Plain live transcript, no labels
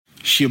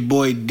It's your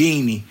boy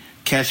Deanie.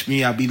 Catch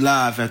me, I'll be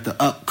live at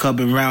the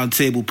upcoming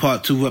Roundtable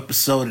Part 2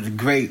 episode of The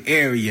Gray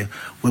Area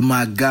with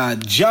my guy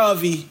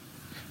Javi.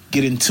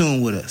 Get in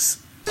tune with us.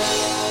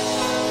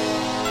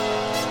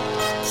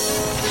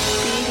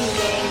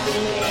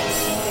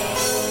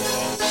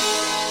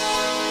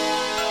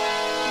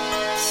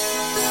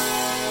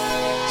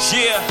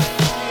 Yeah,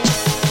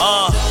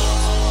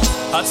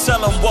 I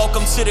tell them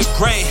welcome to the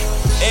gray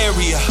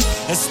area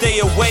and stay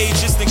away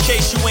just in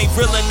case you ain't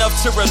real enough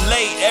to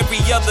relate. Every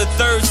other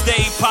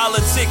Thursday,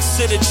 politics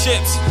to the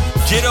chips.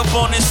 Get up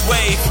on this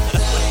wave.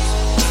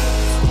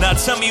 Now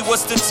tell me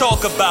what's to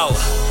talk about,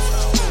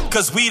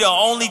 cause we the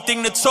only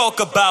thing to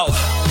talk about.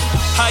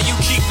 How you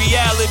keep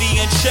reality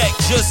in check,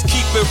 just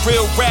keep it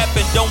real rap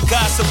and don't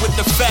gossip with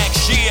the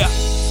facts, yeah.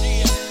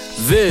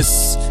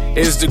 This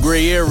is The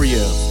Gray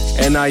Area,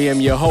 and I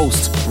am your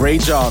host, Ray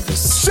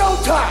Jarvis.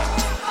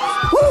 Showtime!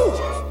 Woo!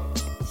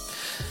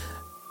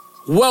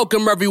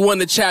 Welcome everyone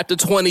to chapter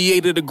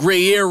 28 of The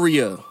Gray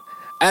Area.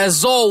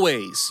 As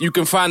always, you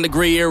can find The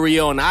Gray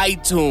Area on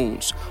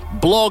iTunes,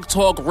 Blog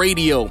Talk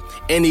Radio,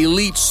 and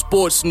Elite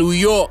Sports New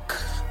York.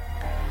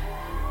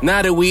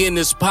 Now that we in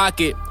this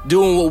pocket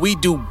doing what we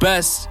do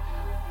best,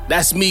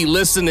 that's me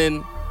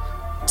listening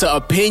to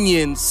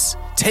opinions,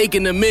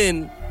 taking them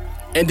in,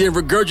 and then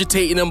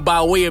regurgitating them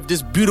by way of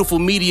this beautiful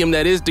medium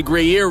that is The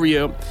Gray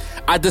Area,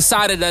 I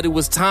decided that it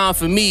was time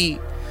for me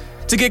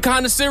to get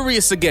kind of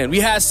serious again. We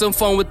had some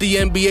fun with the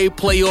NBA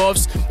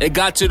playoffs. It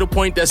got to the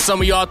point that some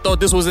of y'all thought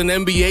this was an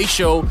NBA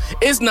show.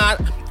 It's not.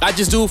 I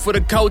just do it for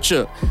the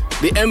culture.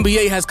 The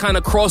NBA has kind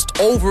of crossed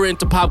over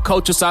into pop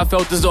culture, so I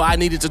felt as though I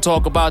needed to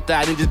talk about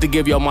that. I needed to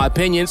give y'all my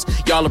opinions.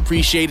 Y'all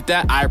appreciated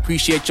that. I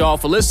appreciate y'all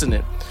for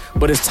listening.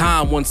 But it's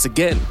time once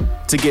again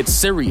to get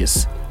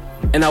serious.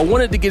 And I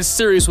wanted to get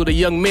serious with a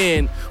young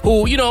man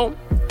who, you know,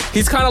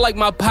 he's kind of like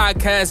my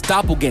podcast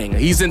doppelganger.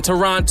 He's in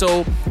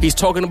Toronto. He's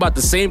talking about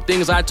the same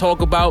things I talk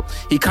about.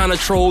 He kind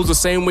of trolls the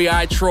same way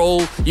I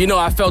troll. You know,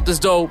 I felt as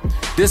though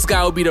this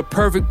guy would be the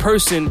perfect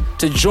person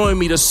to join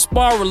me to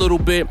spar a little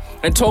bit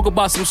and talk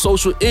about some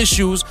social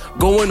issues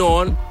going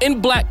on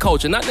in black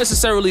culture. Not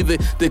necessarily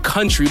the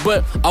country,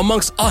 but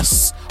amongst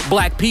us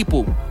black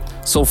people.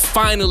 So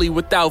finally,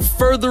 without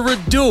further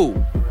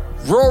ado,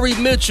 Rory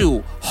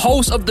Mitchell,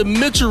 host of the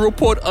Mitchell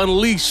Report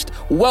Unleashed.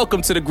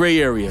 Welcome to The Gray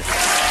Area.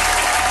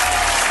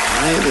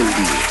 Finally,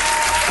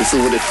 this is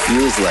what it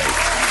feels like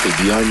to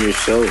be on your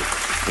show.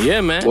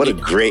 Yeah, man. What a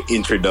great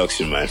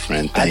introduction, my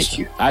friend. Thank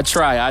you. I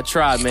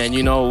try, man.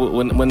 You know,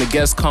 when the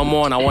guests come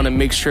on, I want to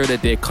make sure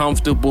that they're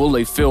comfortable,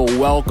 they feel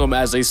welcome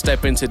as they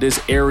step into this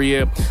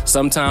area.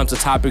 Sometimes the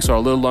topics are a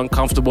little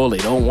uncomfortable. They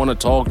don't want to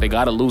talk. They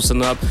got to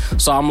loosen up.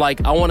 So I'm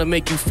like, I want to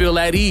make you feel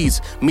at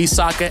ease.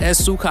 Misaka es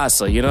su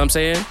casa. You know what I'm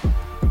saying?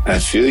 I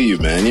feel you,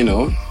 man. You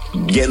know,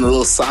 getting a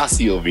little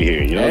saucy over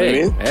here. You know what I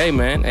mean?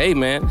 Hey,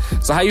 man.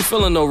 So how you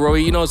feeling, though,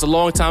 Rory? You know, it's a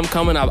long time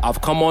coming. I've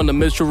come on the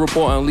Mitchell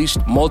Report Unleashed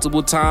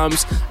multiple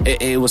times.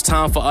 It was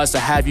time for us to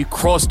have you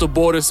cross the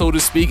border, so to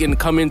speak, and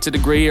come into the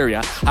Gray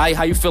Area.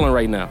 How you feeling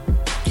right now?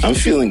 I'm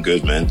feeling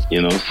good, man.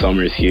 You know,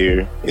 summer's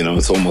here. You know,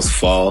 it's almost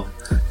fall.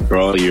 For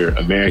all your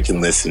American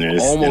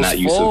listeners, almost they're not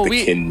used fall? to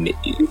the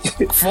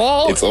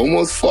Fall? It's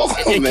almost fall,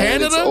 in man.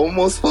 Canada? It's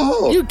almost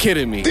fall. You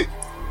kidding me?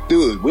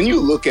 Dude, when you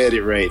look at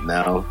it right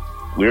now,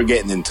 we're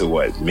getting into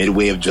what?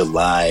 Midway of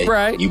July.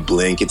 Right. You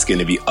blink, it's going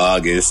to be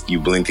August. You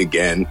blink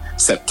again,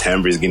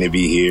 September is going to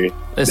be here.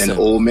 Listen, then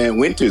old man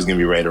winter is going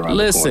to be right around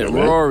the corner.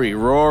 Listen,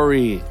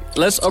 Rory.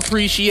 Let's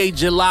appreciate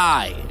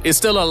July. It's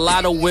still a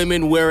lot of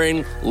women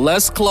wearing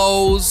less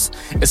clothes.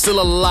 It's still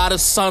a lot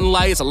of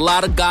sunlight. It's a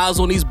lot of guys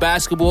on these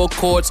basketball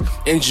courts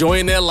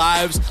enjoying their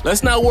lives.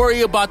 Let's not worry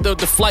about the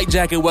flight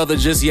jacket weather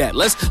just yet.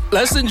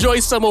 Let's enjoy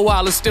summer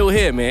while it's still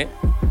here, man.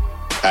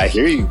 I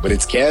hear you, but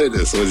it's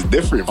Canada, so it's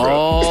different, bro.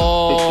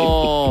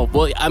 Oh,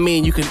 well, I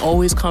mean, you can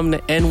always come to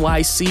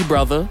NYC,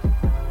 brother.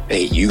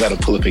 Hey, you got to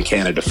pull up in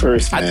Canada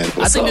first, man.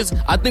 I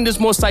think there's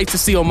more sights to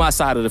see on my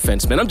side of the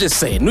fence, man. I'm just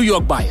saying, New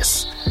York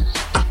bias.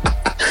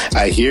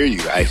 I hear you.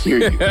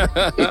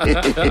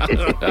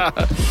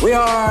 We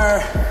are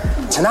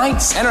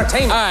tonight's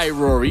entertainment. All right,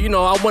 Rory, you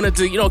know, I wanted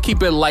to,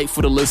 keep it light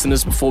for the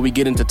listeners before we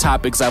get into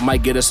topics that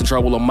might get us in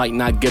trouble or might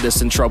not get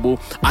us in trouble.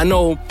 I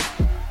know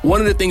one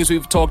of the things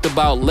we've talked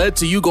about led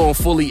to you going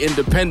fully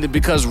independent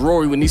because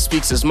Rory, when he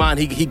speaks his mind,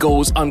 he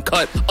goes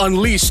uncut,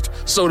 unleashed,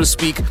 so to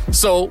speak.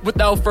 So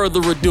without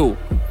further ado,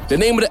 the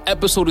name of the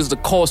episode is The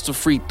Cost of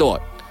Free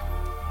Thought.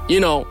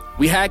 You know,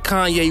 we had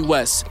Kanye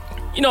West.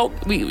 You know,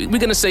 we're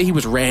going to say he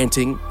was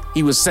ranting.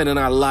 He was sending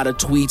out a lot of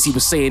tweets. He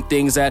was saying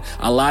things that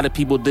a lot of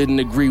people didn't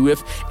agree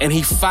with. And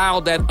he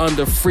filed that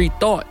under free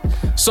thought.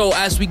 So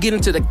as we get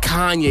into the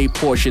Kanye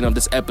portion of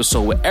this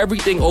episode, with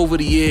everything over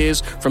the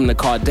years, from the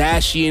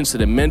Kardashians to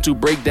the mental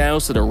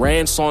breakdowns to the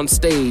rants on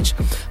stage,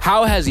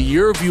 how has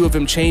your view of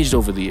him changed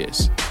over the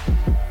years?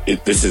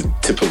 This is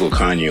typical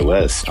Kanye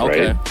West, right?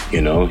 Okay.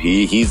 You know,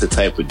 he's the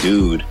type of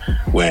dude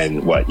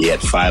when, he had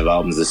 5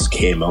 albums that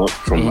came out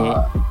from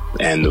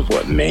end of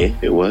May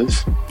it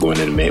was? Going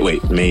into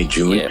May,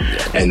 June.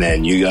 Yeah. And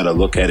then you got to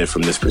look at it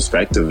from this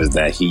perspective, is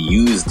that he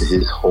used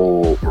his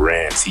whole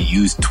rants. He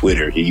used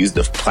Twitter. He used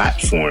the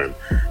platform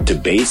to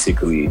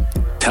basically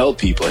tell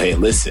people, hey,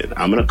 listen,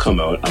 I'm going to come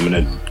out. I'm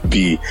going to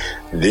be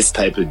this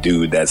type of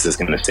dude that's just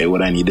going to say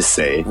what I need to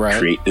say,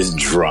 create this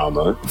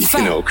drama,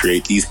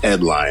 create these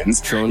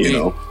headlines,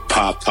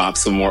 pop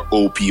some more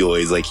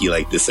opioids, like he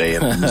liked to say,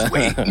 and lose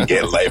weight and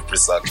get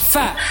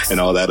liposuction and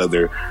all that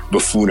other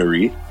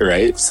buffoonery,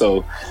 right?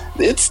 So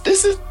this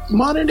is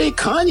modern day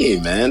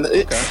Kanye, man.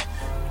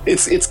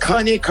 It's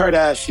Kanye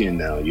Kardashian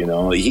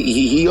now,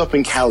 he up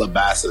in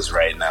Calabasas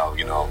right now,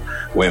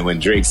 when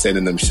Drake's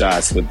sending them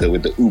shots with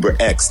the Uber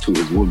X to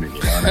his woman,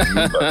 you know what I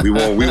mean? But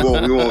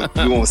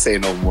we won't say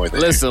no more than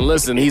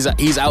Listen,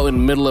 he's out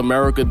in middle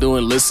America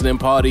doing listening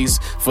parties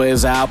for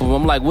his album.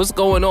 I'm like, what's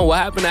going on? What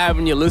happened to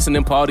having your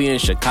listening party in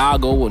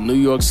Chicago or New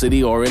York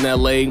City or in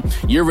LA?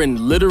 You're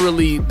in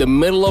literally the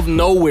middle of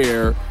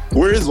nowhere.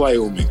 Where is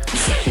Wyoming?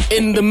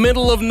 In the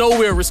middle of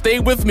nowhere. Stay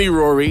with me,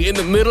 Rory. In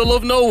the middle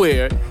of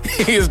nowhere,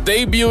 he is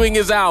debuting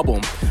his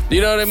album.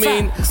 You know what I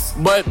mean? Facts.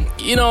 But,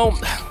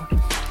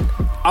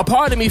 a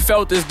part of me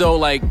felt as though,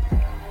 like,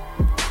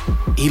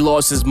 he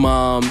lost his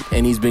mom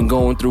and he's been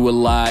going through a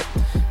lot.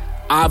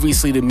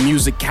 Obviously, the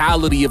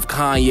musicality of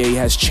Kanye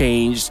has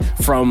changed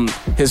from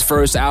his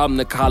first album,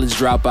 The College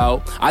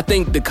Dropout. I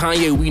think the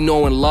Kanye we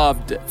know and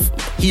loved,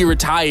 he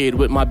retired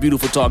with My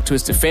Beautiful Dark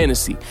Twisted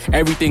Fantasy.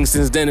 Everything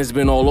since then has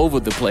been all over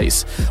the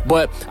place.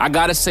 But I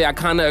gotta say, I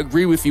kind of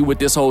agree with you with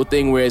this whole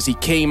thing, whereas he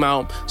came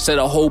out, said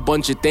a whole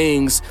bunch of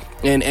things,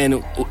 and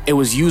it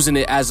was using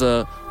it as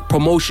a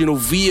promotional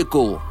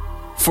vehicle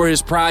for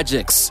his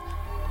projects.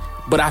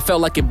 But I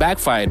felt like it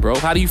backfired, bro.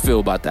 How do you feel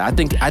about that? I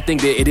think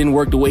that it didn't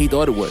work the way he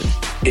thought it would.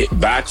 It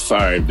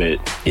backfired,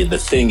 but the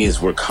thing is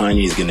where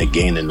Kanye's going to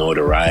gain the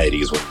notoriety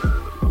is when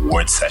the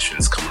award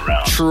sessions come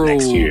around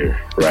next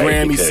year. Right?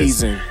 Grammy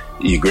season.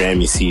 Your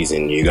Grammy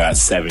season, you got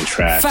 7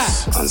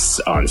 tracks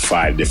on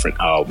 5 different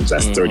albums.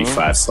 That's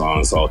 35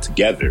 songs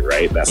altogether,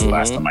 right? That's the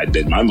last time I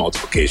did my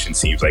multiplication.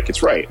 Seems like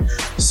it's right.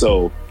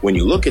 So when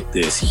you look at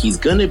this, he's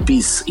gonna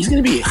be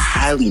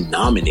highly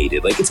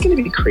nominated. Like, it's gonna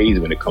be crazy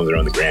when it comes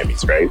around the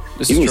Grammys, right?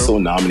 He's gonna be so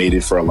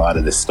nominated for a lot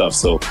of this stuff.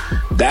 So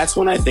that's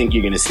when I think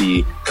you're gonna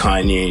see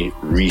Kanye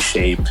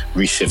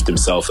reshift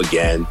himself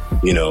again.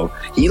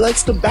 He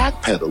likes to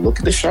backpedal. Look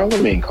at the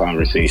Charlemagne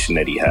conversation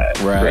that he had,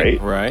 right?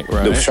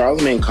 The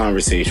Charlemagne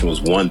conversation was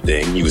one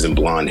thing. He was in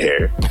blonde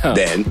hair.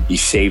 Then he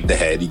shaved the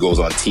head. He goes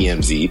on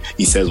TMZ.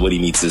 He says what he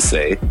needs to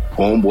say.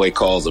 Homeboy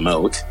calls him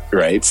out,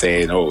 right?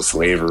 Saying, oh,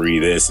 slavery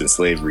this and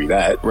slavery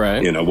that.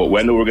 Right. But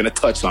Wendell, we're going to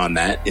touch on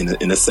that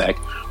in a sec.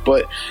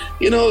 But,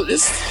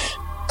 this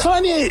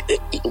Kanye,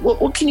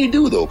 what can you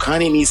do, though?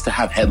 Kanye needs to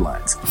have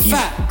headlines.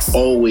 He's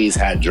always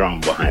had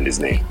drama behind his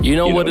name. You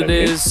know what it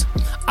is?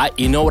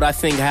 You know what I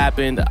think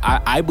happened?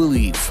 I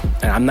believe,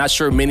 and I'm not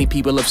sure many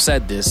people have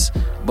said this,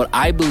 but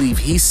I believe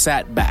he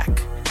sat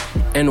back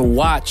and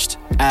watched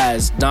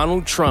as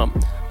Donald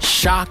Trump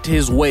shocked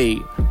his way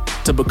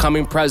to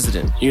becoming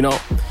president,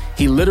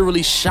 He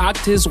literally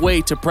shocked his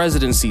way to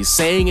presidency,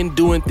 saying and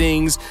doing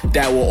things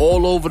that were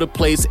all over the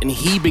place, and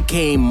he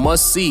became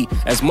must-see.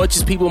 As much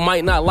as people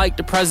might not like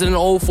the president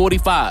of old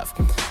 45,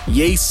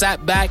 Ye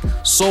sat back,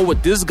 saw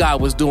what this guy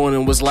was doing,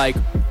 and was like,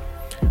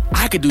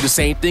 I could do the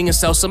same thing and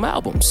sell some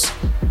albums.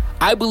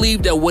 I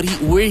believe that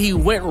where he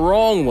went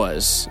wrong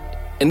was,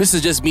 and this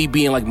is just me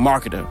being like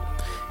marketer,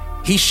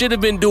 he should have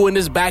been doing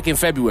this back in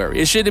February.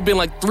 It should have been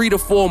like 3 to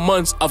 4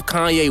 months of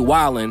Kanye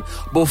wilding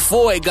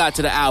before it got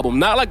to the album.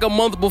 Not like a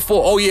month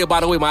before, oh yeah, by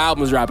the way, my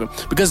album's dropping.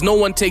 Because no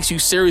one takes you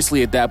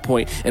seriously at that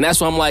point. And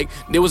that's why I'm like,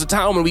 there was a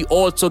time when we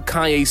all took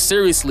Kanye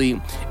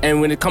seriously.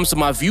 And when it comes to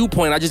my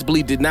viewpoint, I just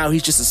believe that now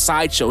he's just a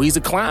sideshow. He's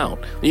a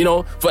clown.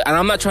 And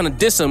I'm not trying to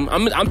diss him.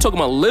 I'm talking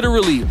about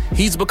literally,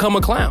 he's become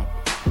a clown.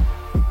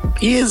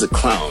 He is a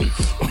clown,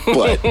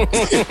 but look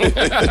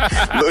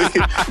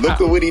at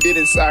what he did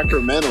in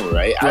Sacramento,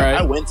 right?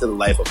 I went to the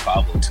Life of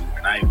Pablo tour,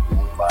 and I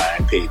won't lie,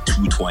 I paid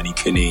 $220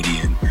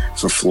 Canadian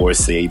for floor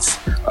seats,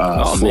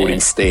 floating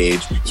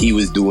stage. He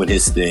was doing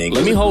his thing.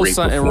 Let me hold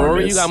something,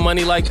 Rory. You got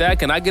money like that?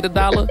 Can I get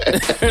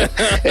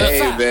 $1? Hey,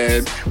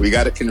 man, we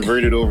got to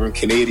convert it over in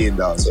Canadian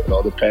dollars. So it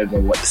all depends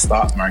on what the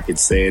stock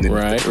market's saying, and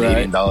the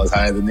Canadian dollar is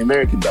higher than the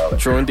American dollar.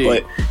 True indeed.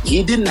 But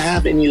he didn't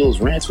have any of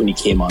those rants when he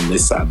came on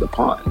this side of the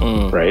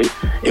pond, right?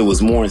 It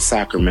was more in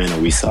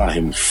Sacramento. We saw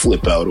him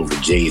flip out over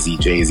Jay-Z.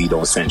 Jay-Z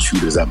don't send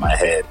shooters at my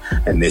head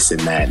and this and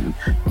that. And,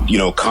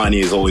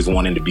 Kanye is always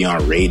wanting to be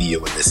on radio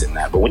and this and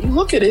that. But when you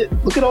look at it,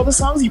 look at all the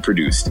songs he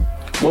produced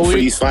for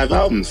these 5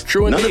 albums.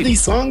 None of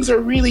these songs are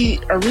really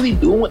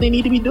doing what they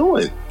need to be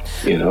doing.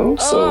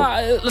 So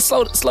let's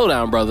slow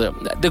down, brother.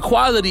 The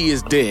quality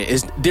is there.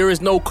 There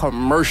is no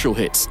commercial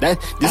hits.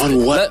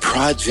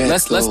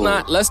 Project?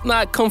 Let's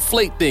not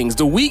conflate things.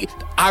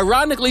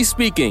 Ironically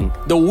speaking,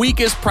 the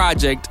weakest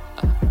project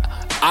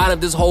out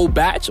of this whole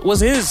batch was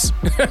his.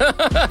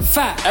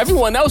 Fact.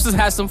 Everyone else's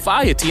has some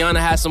fire. Tiana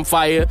has some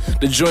fire.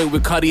 The joint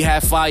with Cudi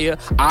had fire.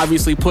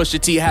 Obviously, Pusha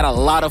T had a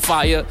lot of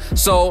fire.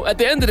 So at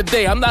the end of the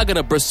day, I'm not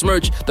gonna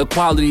besmirch the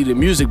quality of the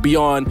music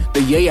beyond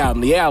the Ye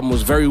album. The Ye album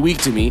was very weak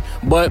to me,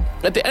 but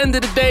at the end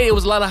of the day, it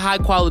was a lot of high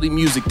quality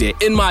music there,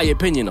 in my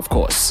opinion, of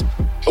course.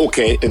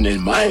 Okay, and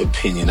in my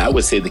opinion, I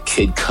would say the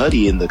Kid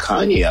Cudi and the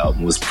Kanye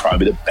album was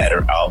probably the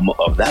better album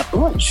of that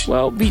bunch.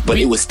 Well,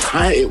 it was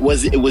time. It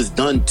was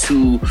done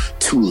too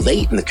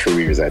late in the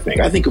careers. I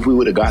think if we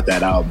would have got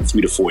that album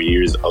 3 to 4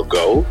 years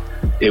ago,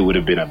 it would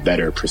have been a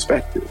better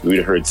perspective. We'd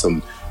have heard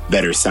some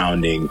better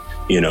sounding,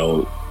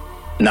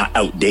 not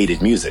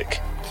outdated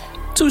music.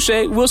 Touche.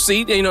 We'll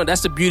see.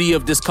 That's the beauty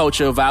of this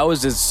culture of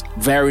ours, is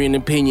varying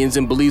opinions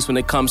and beliefs when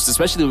it comes to,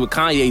 especially with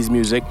Kanye's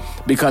music,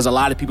 because a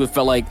lot of people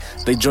felt like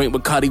the joint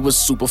with Cudi was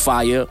super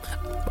fire.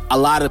 A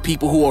lot of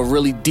people who are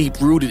really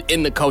deep rooted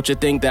in the culture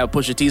think that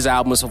Pusha T's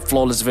album was a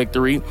flawless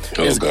victory.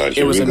 Oh God,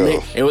 here we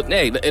go.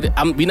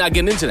 We're not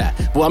getting into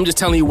that. But I'm just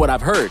telling you what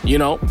I've heard.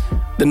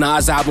 The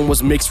Nas album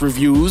was mixed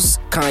reviews.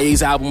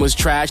 Kanye's album was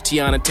trash.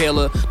 Tiana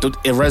Taylor,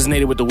 it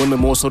resonated with the women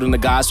more so than the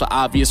guys for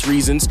obvious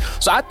reasons.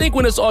 So I think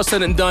when it's all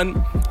said and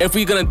done, if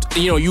we're gonna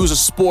use a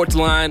sports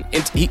line,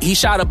 he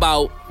shot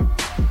about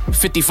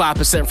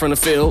 55% from the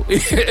field.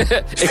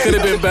 It could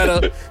have been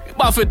better.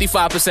 About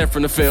 55%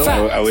 from the field.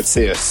 I would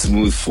say a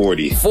smooth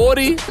 40.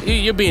 40?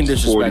 You're being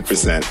disrespectful.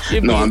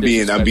 40%. No, I'm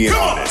being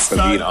honest.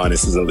 I'm being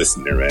honest as a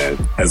listener, man.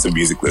 As a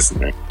music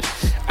listener.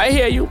 I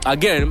hear you.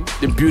 Again,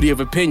 the beauty of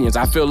opinions.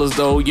 I feel as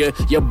though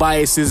your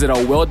biases that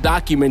are well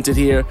documented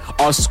here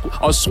are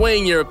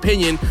swaying your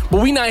opinion,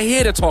 but we're not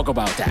here to talk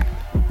about that.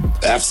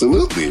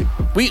 Absolutely.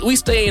 We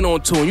staying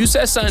on tune. You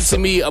said something to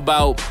me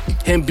about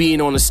him being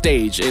on the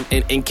stage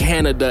in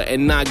Canada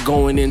and not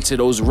going into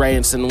those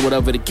rants and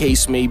whatever the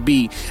case may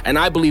be. And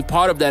I believe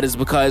part of that is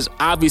because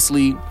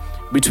obviously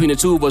between the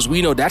two of us,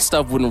 we know that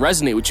stuff wouldn't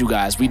resonate with you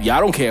guys.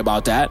 Y'all don't care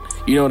about that.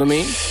 You know what I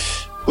mean?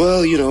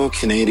 Well,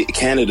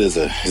 Canada's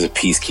a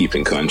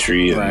peacekeeping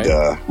country, and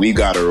right. We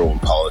got our own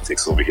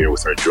politics over here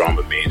with our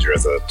drama major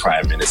as a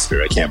prime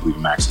minister. I can't believe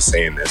I'm actually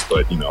saying this,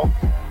 but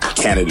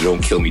Canada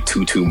don't kill me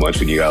too much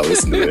when you gotta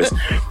listen to this.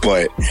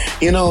 But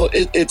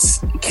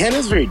it's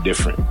Canada's very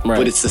different, right.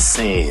 But it's the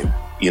same.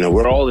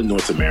 We're all in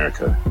North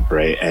America,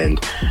 right? And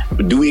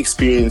do we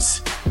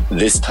experience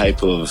this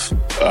type of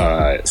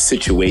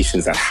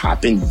situations that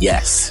happen?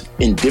 Yes,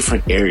 in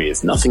different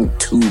areas. Nothing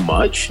too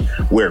much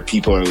where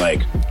people are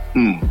like,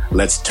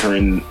 let's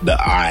turn the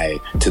eye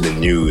to the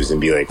news and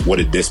be like, what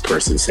did this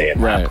person say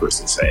and right. that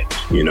person say?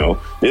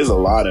 There's a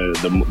lot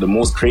of the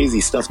most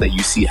crazy stuff that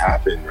you see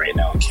happen right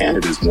now in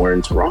Canada is more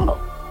in Toronto.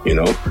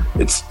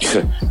 It's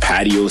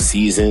patio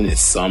season,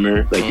 it's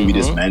summer, like we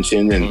just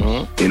mentioned,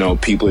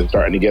 and people are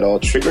starting to get all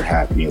trigger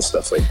happy and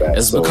stuff like that.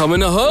 It's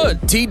becoming the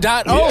hood. T.O.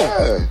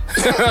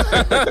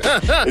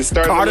 Yeah. It's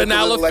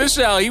Cardinal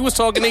Official. He was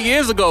talking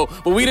years ago,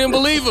 but we didn't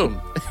believe him.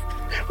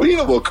 What do you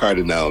know about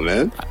Cardinal,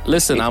 man?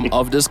 Listen, I'm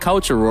of this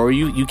culture, Rory.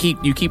 You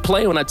keep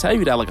playing when I tell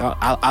you that. Like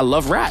I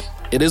love rap.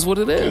 It is what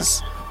it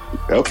is.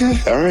 Okay,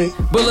 all right.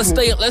 But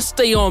let's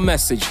stay on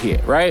message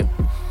here, right?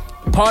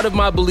 Part of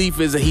my belief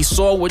is that he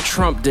saw what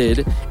Trump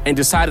did and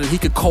decided he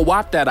could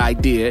co-opt that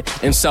idea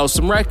and sell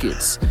some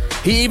records.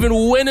 He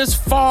even went as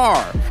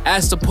far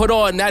as to put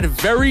on that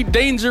very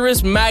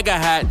dangerous MAGA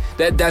hat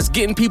that's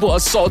getting people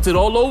assaulted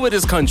all over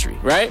this country,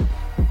 right?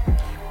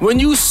 When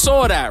you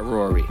saw that,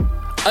 Rory,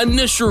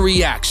 initial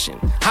reaction,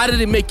 how did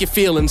it make you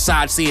feel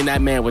inside seeing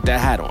that man with that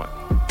hat on?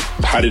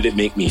 How did it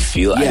make me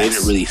feel? Yes. I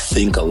didn't really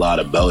think a lot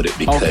about it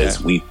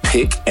because we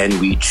pick and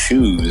we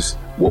choose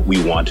what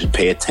we want to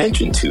pay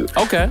attention to.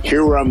 Okay.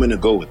 Here where I'm going to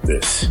go with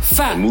this.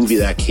 Fact. A movie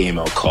that came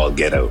out called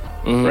Get Out,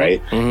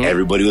 right?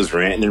 Everybody was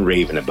ranting and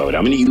raving about it.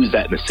 I'm going to use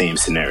that in the same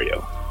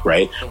scenario,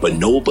 right?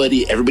 But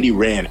everybody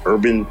ran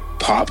urban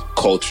pop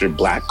culture,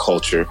 black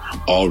culture,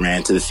 all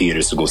ran to the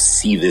theaters to go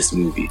see this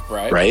movie,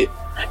 right?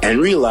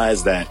 And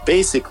realized that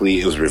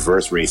basically it was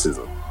reverse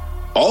racism.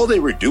 All they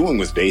were doing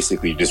was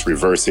basically just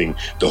reversing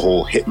the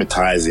whole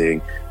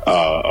hypnotizing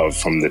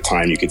from the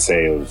time you could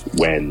say of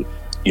when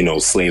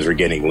slaves were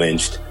getting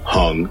lynched,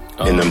 hung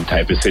in them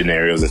type of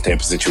scenarios and type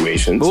of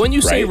situations. But when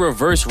you say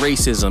reverse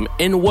racism,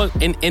 in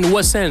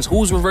what sense?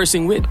 Who's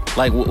reversing with?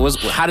 Like,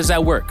 how does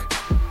that work?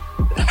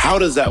 How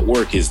does that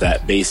work? Is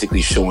that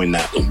basically showing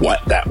that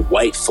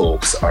white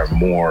folks are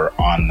more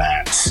on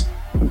that?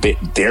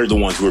 They're the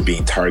ones who are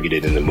being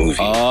targeted in the movie,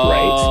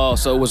 right? Oh,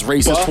 so it was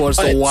racist towards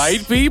the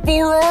white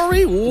people,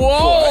 Rory?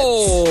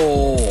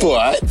 Whoa!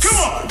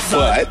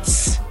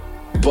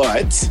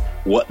 But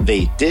what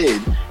they did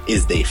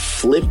is they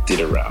flipped it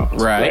around,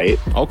 right?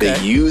 Okay.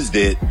 They used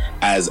it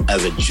as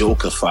a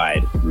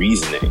jokified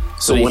reasoning.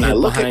 So when I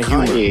look at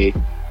Kanye,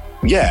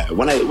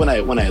 when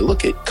I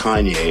look at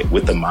Kanye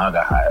with the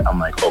MAGA hat, I'm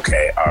like,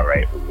 okay, all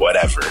right,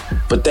 whatever.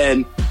 But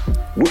then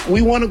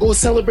we want to go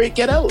celebrate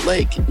Get Out.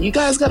 Like, you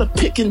guys got to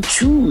pick and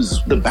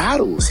choose the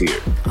battles here,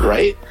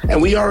 right?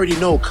 And we already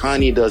know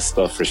Kanye does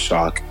stuff for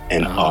shock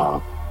and awe.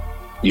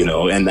 You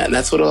know, and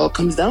that's what it all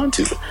comes down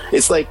to.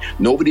 It's like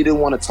nobody didn't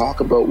want to talk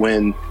about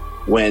when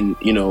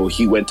you know,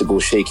 he went to go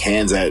shake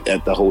hands at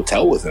the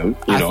hotel with him.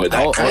 You know,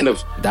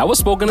 that was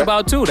spoken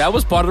about too. That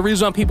was part of the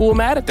reason why people were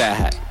mad at that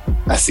hat.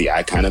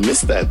 I kind of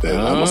missed that then.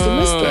 I must have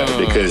missed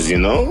that because, you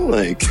know,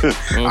 like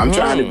I'm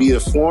trying to be a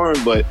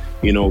foreign, but,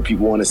 you know,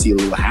 people want to see a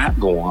little hat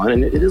go on,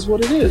 and it is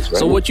what it is, right?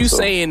 So what you're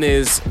saying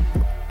is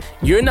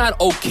you're not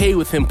okay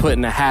with him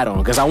putting a hat on,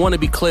 because I want to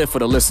be clear for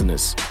the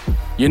listeners.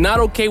 You're not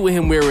okay with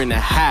him wearing a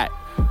hat,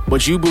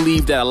 but you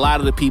believe that a lot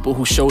of the people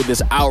who showed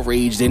this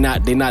outrage,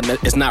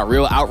 it's not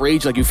real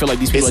outrage. Like, you feel like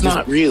these people it's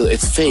not real.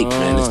 It's fake,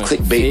 man. It's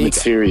clickbait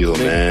material,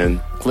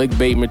 man.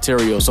 Clickbait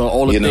material. So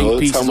all the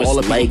pieces, all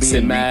the people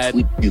being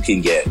mad, you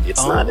can get.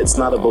 It's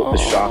not about the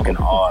shock and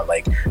awe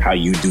like how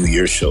you do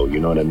your show. You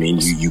know what I mean?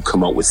 You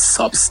come out with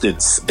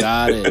substance.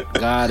 Got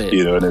it.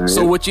 You know what I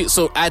mean?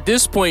 So at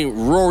this point,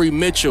 Rory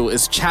Mitchell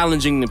is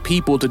challenging the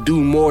people to do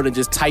more than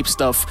just type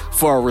stuff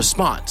for a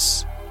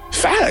response.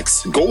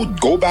 Facts.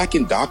 Go back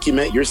and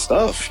document your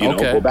stuff. You know,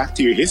 go back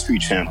to your history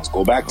channels.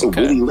 Go back to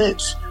Willie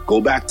Lynch. Go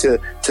back to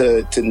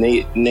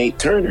Nate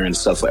Turner and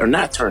stuff like, or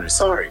not Turner.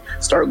 Sorry.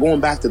 Start going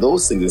back to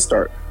those things and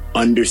start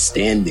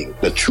understanding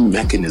the true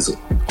mechanism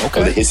of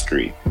the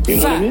history. You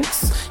know what I mean?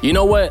 You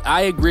know what?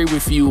 I agree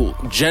with you,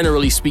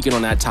 generally speaking,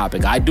 on that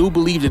topic. I do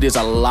believe that there's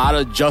a lot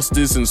of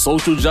justice and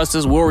social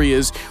justice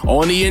warriors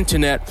on the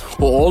internet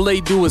who all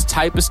they do is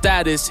type a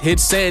status, hit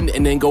send,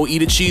 and then go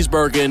eat a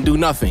cheeseburger and do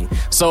nothing.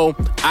 So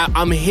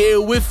I'm here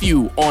with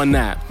you on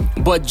that.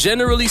 But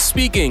generally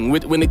speaking,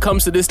 when it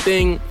comes to this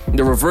thing,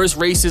 the reverse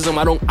racism,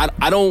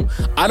 I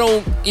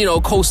don't, you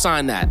know,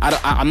 co-sign that.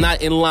 I'm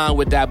not in line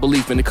with that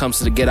belief when it comes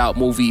to the Get Out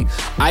movie.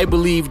 I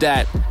believe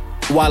that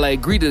while I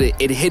agree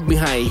that it hid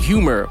behind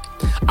humor,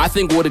 I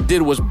think what it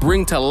did was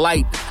bring to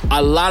light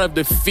a lot of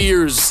the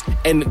fears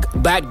and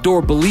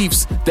backdoor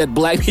beliefs that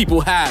black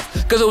people have.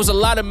 Because there was a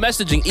lot of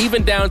messaging,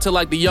 even down to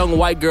like the young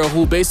white girl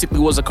who basically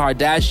was a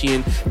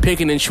Kardashian,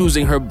 picking and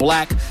choosing her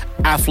black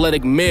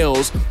athletic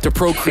males to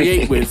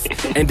procreate with,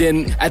 and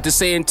then at the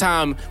same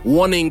time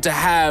wanting to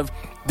have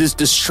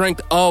the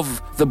strength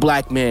of the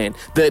black man,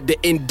 the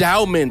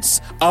endowments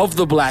of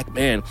the black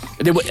man.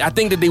 I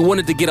think that they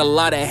wanted to get a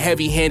lot of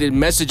heavy-handed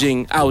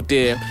messaging out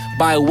there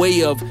by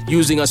way of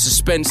using a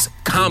suspense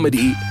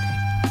comedy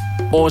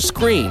on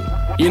screen.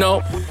 You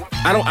know,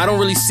 I don't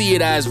really see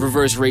it as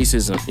reverse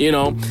racism. You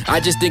know, I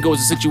just think it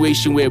was a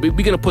situation where we're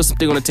gonna put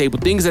something on the table,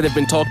 things that have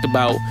been talked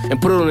about,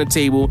 and put it on the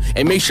table,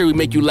 and make sure we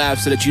make you laugh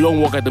so that you don't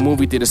walk out the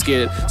movie theater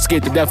scared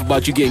to death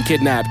about you getting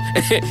kidnapped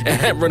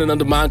and running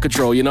under mind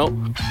control. You know.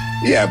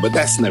 Yeah, but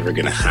that's never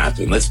gonna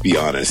happen. Let's be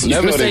honest.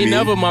 Never say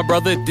never, my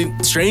brother.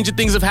 Stranger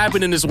things have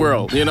happened in this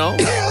world, you know?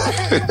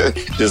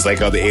 Just like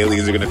how the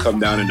aliens are gonna come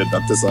down and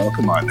abduct us all.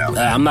 Come on now.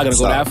 I'm not gonna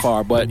go that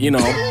far, but you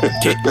know,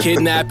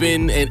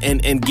 kidnapping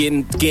and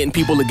getting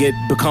people to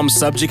become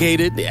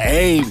subjugated.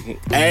 Hey,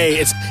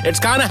 it's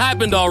kind of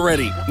happened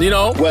already, you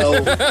know? Well,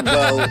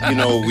 you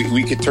know,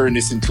 we could turn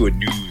this into a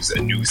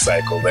news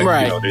cycle. Like,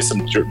 you know, there's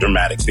some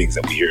dramatic things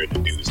that we hear in the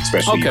news,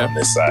 especially on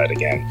this side.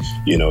 Again,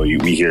 you know,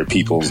 we hear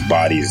people's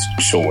bodies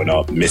showing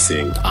up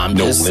missing,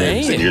 no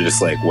limbs, and you're just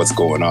like, what's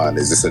going on?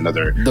 Is this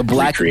another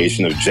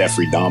recreation of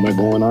Jeffrey Dahmer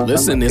going on?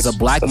 Listen, there's a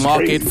black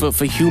market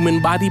for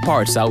human body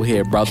parts out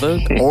here, brother.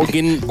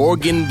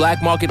 Organ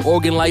black market,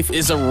 organ life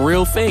is a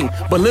real thing.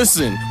 But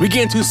listen, we're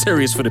getting too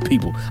serious for the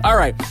people. All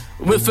right,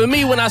 for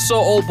me, when I saw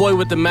old boy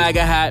with the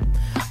MAGA hat,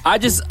 I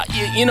just,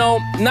 you know,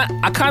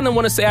 I kind of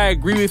want to say I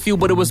agree with you,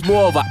 but it was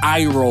more of an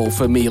eye roll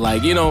for me.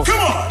 Like, you know,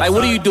 like,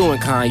 what are you doing,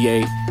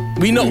 Kanye?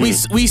 We know, we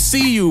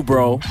see you,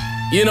 bro.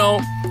 You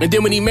know, and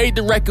then when he made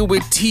the record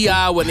with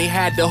T.I., when they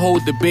had the whole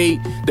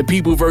debate, the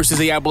People versus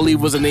A, I believe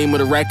was the name of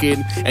the record,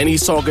 and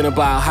he's talking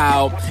about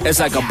how it's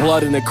like a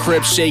blood and a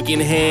Crip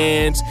shaking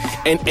hands,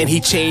 and he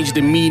changed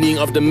the meaning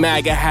of the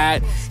MAGA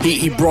hat.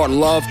 He brought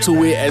love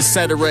to it,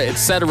 etc.,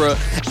 etc.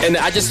 And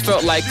I just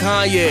felt like,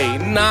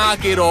 Kanye,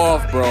 knock it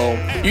off, bro.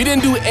 You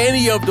didn't do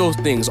any of those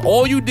things.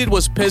 All you did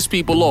was piss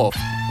people off.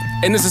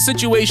 And it's a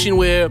situation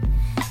where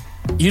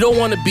you don't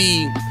want to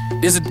be...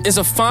 There's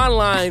a fine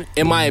line,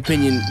 in my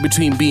opinion,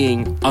 between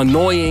being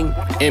annoying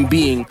and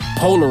being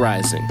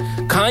polarizing.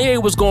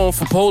 Kanye was going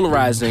for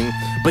polarizing,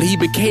 but he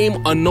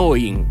became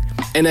annoying.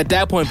 And at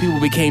that point, people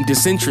became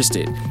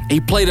disinterested. He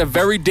played a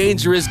very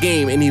dangerous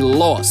game, and he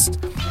lost.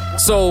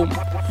 So,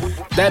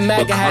 that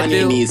MAGA hat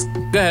deal...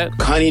 Go ahead.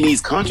 Kanye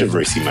needs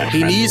controversy, my friend.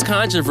 He needs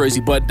controversy,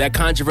 but that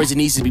controversy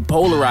needs to be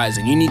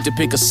polarizing. You need to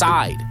pick a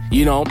side,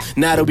 you know?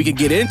 Now that we can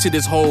get into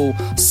this whole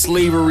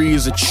slavery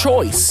is a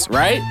choice,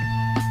 right?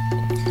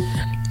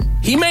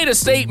 He made a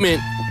statement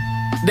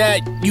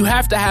that you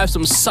have to have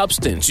some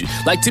substance.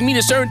 Like, to me,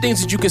 there's certain things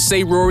that you can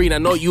say, Rory, and I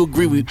know you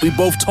agree. We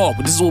both talk,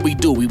 but this is what we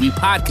do. We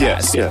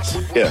podcast.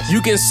 Yes.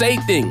 You can say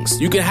things.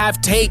 You can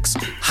have takes,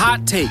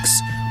 hot takes.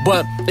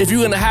 But if you're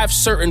going to have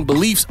certain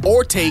beliefs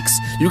or takes,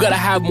 you got to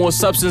have more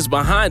substance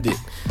behind it.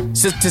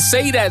 So to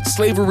say that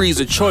slavery is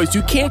a choice,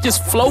 you can't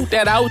just float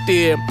that out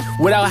there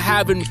without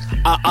having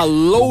a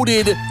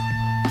loaded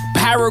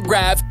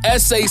paragraph,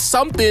 essay,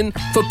 something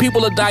for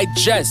people to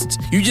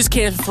digest. You just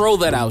can't throw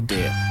that out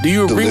there. Do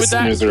you agree with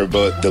that?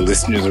 The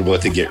listeners are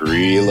about to get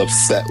real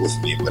upset with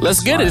me. But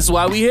let's get it. This is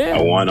why we here.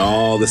 I want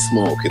all the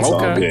smoke. It's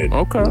all good.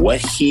 Okay. What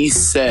he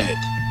said,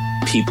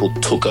 people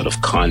took out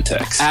of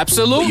context.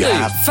 Absolutely. You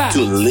have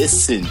to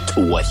listen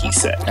to what he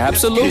said.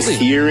 Absolutely. There's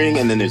hearing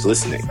and then there's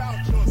listening.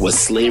 Was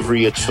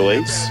slavery a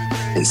choice?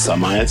 In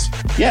some eyes,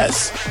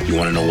 yes. You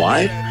want to know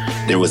why?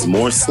 There was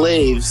more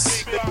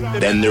slaves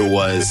than there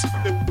was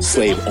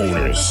slave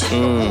owners.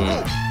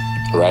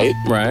 Right?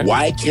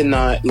 Why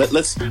cannot...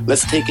 Let's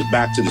take it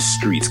back to the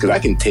streets, because I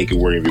can take it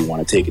wherever you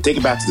want to take it. Take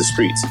it back to the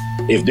streets.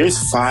 If there's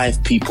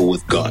 5 people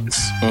with guns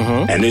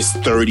and there's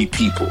 30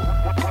 people,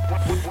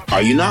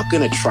 are you not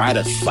going to try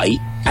to fight?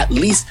 At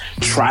least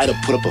try to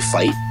put up a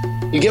fight?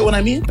 You get what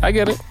I mean? I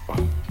get it.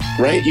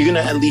 Right? You're going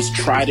to at least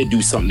try to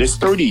do something. There's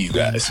 30 of you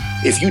guys.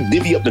 If you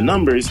divvy up the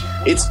numbers,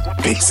 it's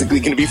basically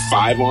going to be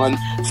 5 on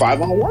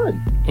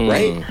 1,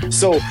 right?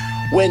 So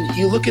when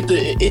you look at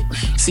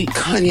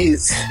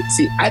Kanye,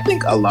 I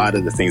think a lot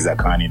of the things that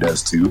Kanye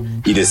does too,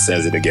 he just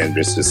says it again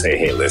just to say,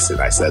 hey, listen,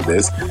 I said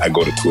this. I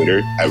go to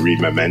Twitter, I read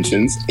my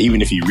mentions.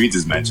 Even if he reads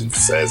his mentions,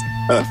 it says,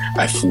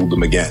 I fooled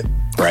him again.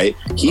 Right?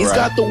 He's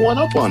got the one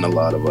up on a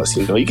lot of us.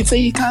 You know, you could say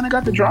he kind of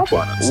got the drop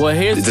on us. Well,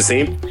 it's the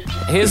same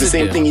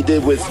thing he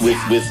did with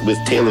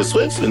Taylor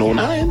Swift in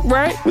 2009.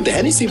 Right. With the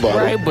Hennessy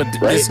bottle. Right, but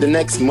the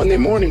next Monday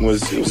morning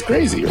was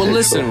crazy. But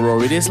listen,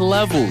 Rory, there's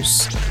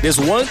levels. There's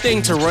one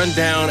thing to run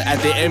down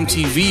at the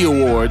MTV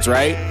Awards,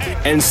 right,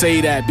 and say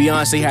that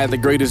Beyonce had the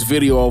greatest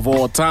video of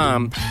all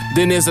time.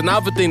 Then there's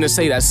another thing to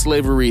say that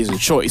slavery is a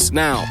choice.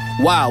 Now,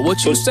 wow,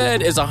 what you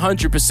said is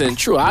 100%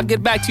 true. I'll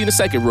get back to you in a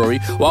second, Rory.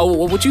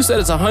 Well, what you said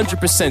is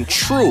 100%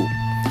 true.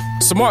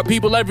 Smart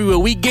people everywhere.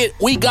 We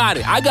got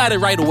it. I got it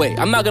right away.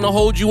 I'm not going to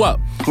hold you up.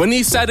 When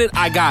he said it,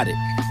 I got it.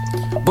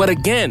 But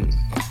again,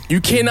 you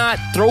cannot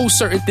throw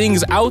certain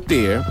things out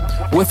there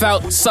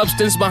without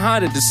substance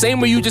behind it. The same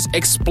way you just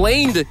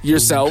explained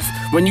yourself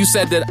when you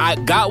said that I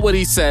got what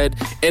he said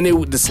and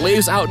the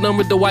slaves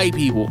outnumbered the white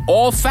people.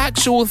 All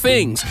factual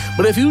things.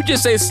 But if you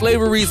just say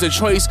slavery is a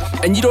choice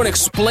and you don't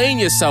explain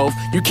yourself,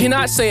 you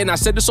cannot say, and I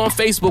said this on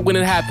Facebook when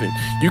it happened,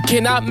 you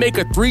cannot make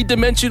a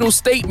 3-dimensional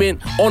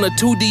statement on a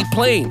 2D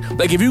plane.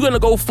 Like if you're going to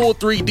go full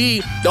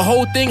 3D, the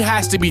whole thing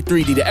has to be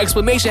 3D. The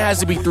explanation has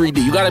to be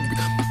 3D. You got to...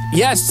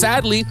 Yes,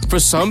 sadly,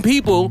 for some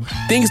people,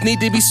 things need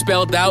to be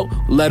spelled out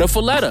letter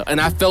for letter. And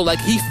I felt like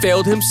he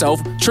failed himself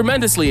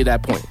tremendously at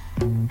that point.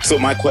 So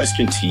my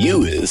question to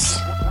you is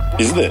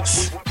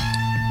this.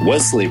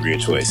 Was slavery a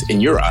choice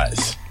in your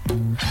eyes?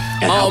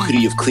 And how could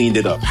he have cleaned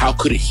it up? How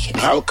could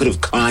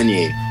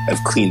Kanye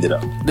have cleaned it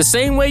up? The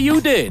same way you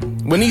did.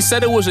 When he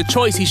said it was a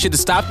choice, he should have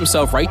stopped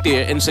himself right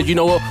there and said, you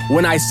know what?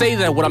 When I say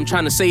that, what I'm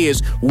trying to say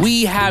is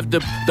we have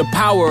the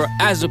power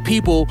as a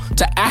people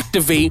to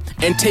activate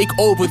and take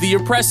over the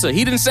oppressor.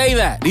 He didn't say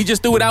that. He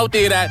just threw it out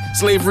there that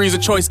slavery is a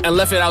choice and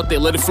left it out there,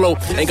 let it flow,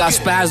 and got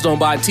spazzed on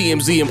by a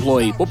TMZ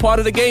employee. What part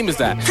of the game is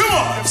that? Come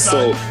on,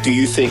 son. So do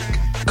you think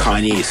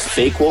Kanye is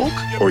fake woke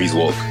or he's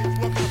woke?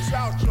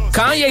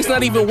 Kanye's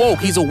not even woke.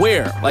 He's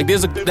aware. I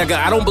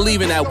don't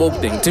believe in that woke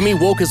thing. To me,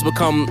 woke has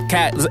become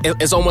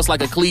it's almost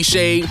like a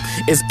cliche.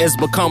 It's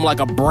become like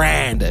a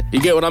brand.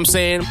 You get what I'm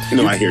saying?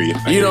 No, I hear you.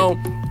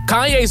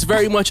 Kanye's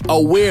very much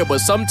aware, but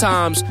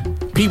sometimes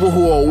people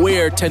who are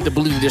aware tend to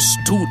believe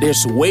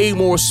they're way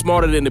more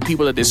smarter than the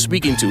people that they're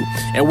speaking to.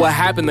 And what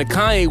happened to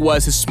Kanye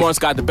was his smarts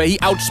got the best. He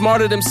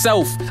outsmarted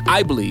himself,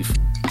 I believe.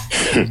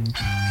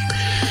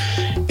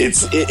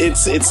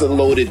 It's a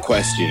loaded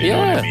question, you know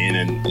what I mean?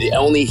 And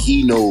only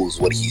he knows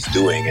what he's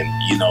doing. And,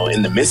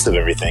 in the midst of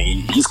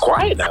everything, he's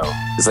quiet now.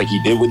 It's like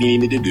he did what he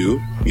needed to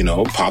do,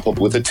 pop up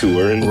with a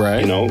tour and,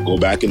 go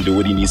back and do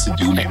what he needs to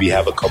do. Maybe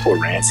have a couple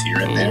of rants here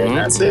and there, and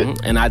that's it.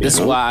 And this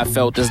is why I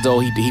felt as though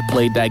he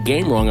played that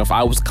game wrong. If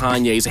I was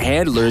Kanye's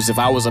handlers, if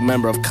I was a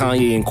member of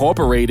Kanye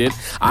Incorporated,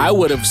 I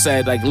would have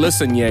said,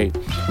 listen, Ye,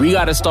 we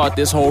got to start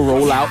this whole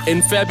rollout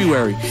in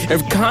February.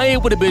 If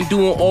Kanye would have been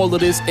doing all of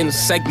this in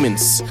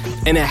segments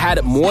and it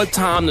had more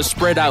time to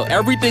spread out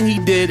everything he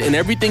did and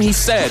everything he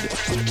said,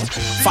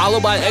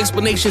 followed by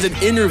explanations and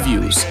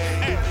interviews,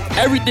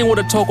 everything would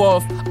have took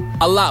off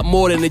a lot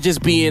more than it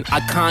just being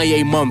a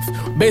Kanye month.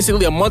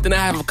 Basically a month and a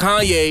half of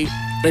Kanye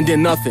and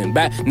then nothing.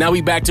 Now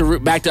we back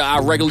to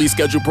our regularly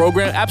scheduled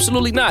program?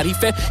 Absolutely not.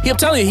 I'm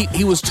telling you,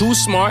 he was too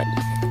smart.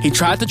 He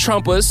tried to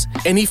trump us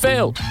and he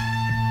failed.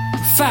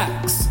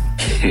 Facts.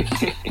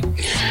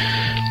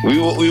 We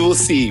will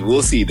see.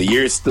 We'll see. The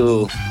year's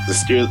still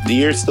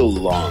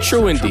long.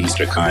 True indeed.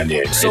 Mr.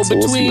 Kanye. So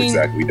we'll see what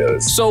exactly he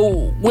does.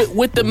 So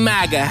with the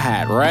MAGA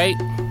hat, right?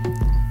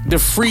 The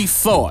free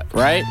thought,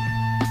 right?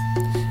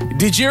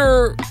 Did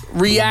your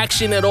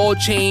reaction at all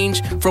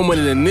change from when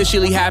it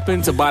initially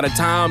happened to by the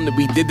time that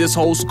we did this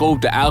whole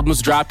scope, the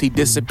albums dropped, he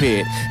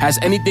disappeared? Has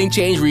anything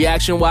changed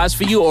reaction-wise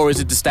for you, or is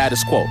it the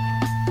status quo?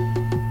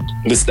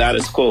 The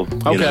status quo, you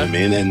know what I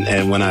mean?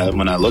 And when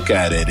I look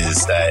at it,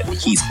 is that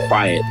he's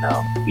quiet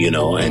now, you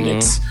know,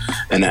 and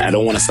and I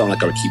don't want to sound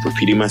like I keep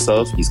repeating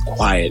myself. He's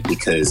quiet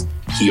because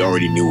he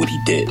already knew what he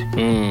did.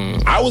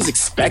 I was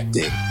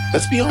expecting,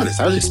 let's be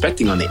honest, I was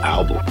expecting on the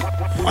album,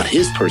 on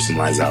his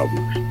personalized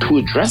album, to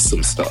address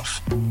some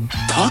stuff,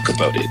 talk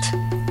about it,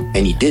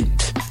 and he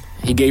didn't.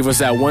 He gave us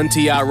that one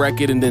T.I.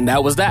 record, and then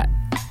that was that.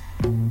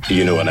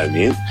 You know what I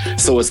mean?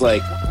 So it's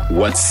like,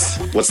 what's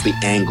the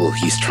angle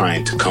he's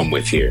trying to come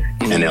with here?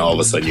 And then all of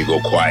a sudden you go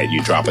quiet,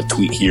 you drop a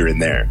tweet here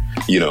and there,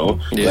 you know?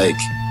 Like,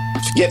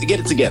 get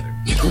it together.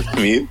 You know what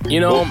I mean? You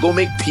know, go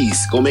make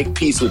peace. Go make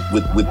peace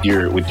with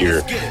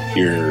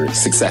your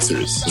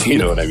successors. You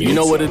know what I mean? You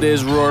know what it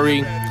is,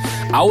 Rory?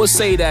 I would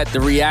say that the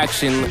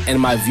reaction and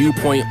my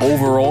viewpoint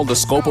overall, the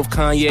scope of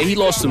Kanye, he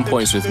lost some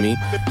points with me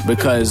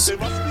because,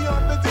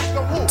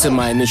 to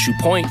my initial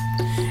point,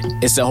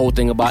 it's the whole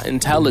thing about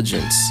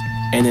intelligence.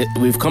 And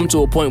we've come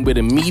to a point where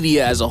the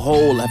media as a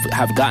whole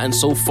have gotten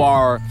so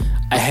far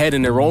ahead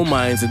in their own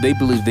minds that they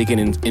believe they can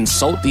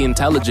insult the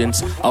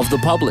intelligence of the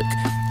public.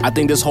 I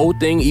think this whole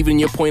thing, even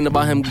your point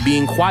about him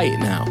being quiet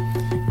now,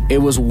 it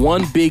was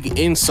one big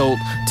insult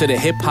to the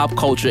hip-hop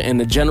culture and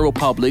the general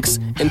public's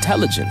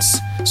intelligence.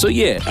 So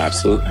yeah,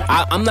 absolutely.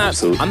 I'm not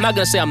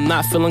gonna say I'm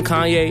not feeling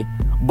Kanye,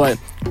 but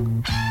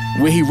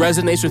where he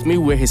resonates with me,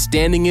 where his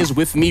standing is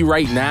with me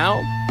right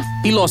now,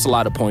 he lost a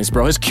lot of points,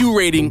 bro. His Q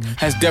rating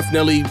has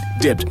definitely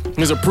dipped.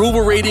 His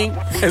approval rating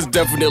has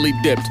definitely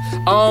dipped.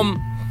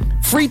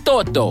 Free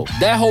Thought though,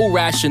 that whole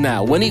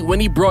rationale when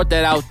he brought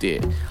that out there,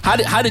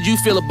 how did you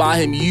feel about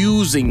him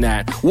using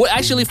that? Well,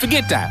 actually,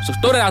 forget that. So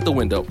throw that out the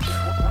window.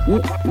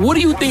 What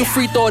do you think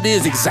Free Thought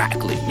is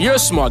exactly? You're a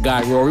smart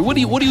guy, Rory. What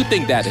do you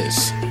think that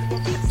is?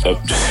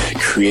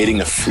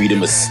 Creating a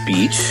freedom of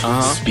speech,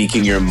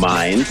 speaking your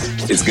mind,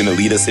 is going to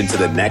lead us into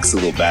the next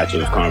little batch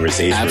of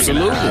conversation.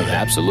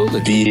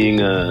 Absolutely.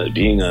 Being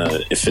a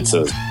if it's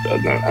an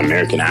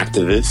American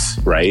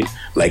activist, right?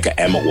 Like a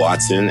Emma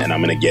Watson, and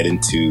I'm going to get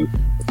into.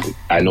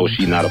 I know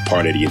she's not a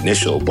part of the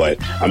initial, but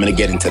I'm going to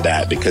get into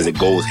that because it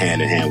goes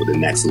hand in hand with the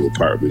next little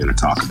part we're going to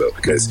talk about.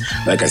 Because,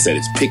 like I said,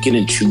 it's picking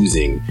and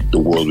choosing the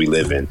world we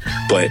live in.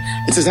 But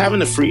it's just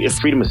having a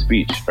freedom of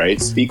speech, right?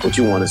 Speak what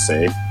you want to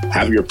say.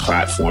 Have your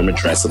platform,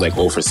 address it like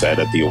Oprah said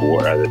at the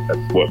award,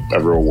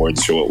 whatever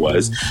awards show it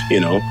was.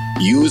 You know,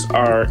 use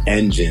our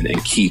engine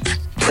and keep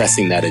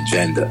pressing that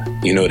agenda.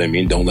 You know what I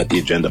mean? Don't let the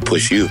agenda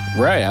push you.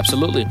 Right,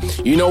 absolutely.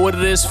 You know what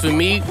it is for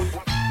me?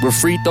 With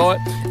Free Thought,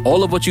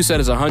 all of what you said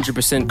is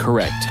 100%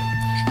 correct.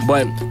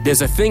 But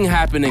there's a thing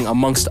happening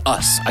amongst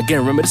us.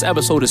 Again, remember, this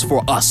episode is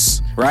for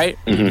us, right?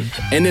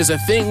 Mm-hmm. And there's a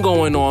thing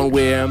going on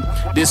where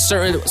there's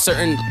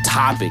certain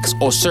topics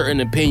or certain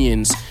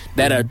opinions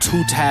that are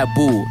too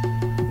taboo,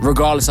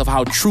 regardless of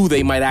how true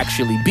they might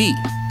actually be.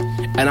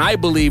 And I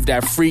believe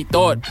that Free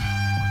Thought,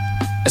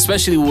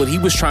 especially what he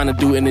was trying to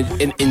do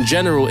in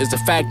general, is the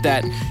fact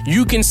that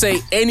you can say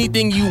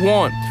anything you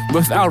want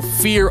without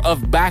fear of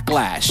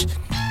backlash.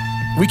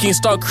 We can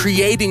start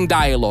creating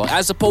dialogue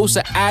as opposed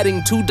to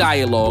adding to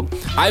dialogue.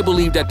 I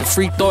believe that the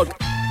Free Thought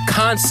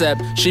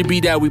concept should be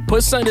that we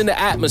put something in the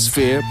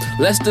atmosphere,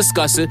 let's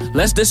discuss it,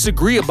 let's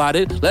disagree about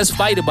it, let's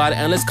fight about it,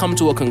 and let's come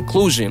to a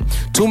conclusion.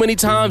 Too many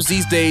times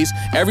these days,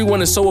 everyone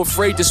is so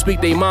afraid to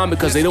speak their mind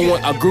because they don't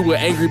want a group of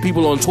angry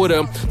people on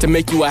Twitter to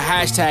make you a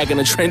hashtag and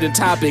a trending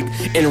topic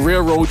and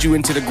railroad you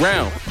into the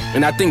ground.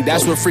 And I think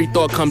that's where Free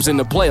Thought comes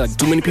into play. Like,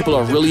 too many people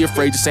are really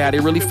afraid to say how they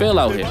really feel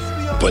out here.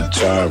 But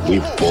we're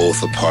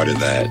both a part of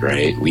that,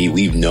 right?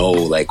 We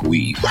know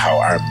how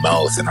our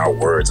mouth and our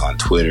words on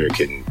Twitter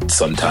can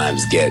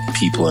sometimes get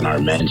people in our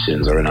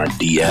mentions or in our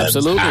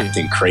DMs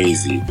acting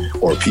crazy,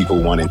 or people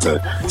wanting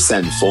to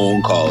send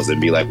phone calls and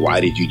be like,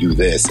 why did you do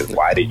this and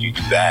why did you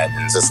do that?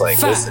 And it's just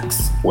like, listen,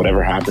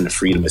 whatever happened to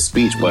freedom of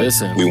speech, but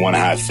we want to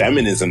have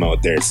feminism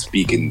out there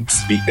speak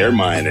their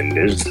mind, and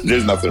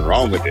there's nothing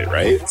wrong with it,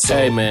 right? So,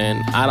 hey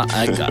man,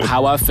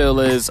 how I feel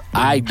is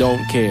I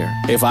don't care.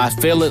 If I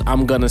feel it,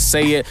 I'm gonna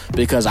say it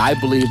because I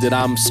believe that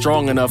I'm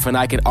strong enough and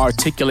I can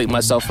articulate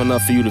myself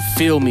enough for you to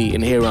feel me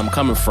and hear where I'm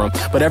coming from.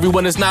 But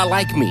everyone is not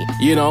like me,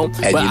 you know?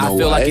 And but I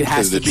feel like it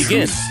has to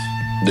begin.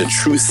 The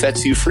truth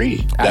sets you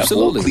free.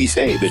 Absolutely. That old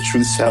cliche, the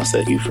truth shall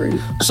set you free.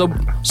 So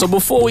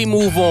before we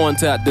move on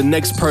to the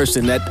next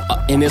person that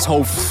in this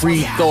whole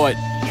Free Thought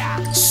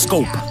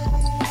scope,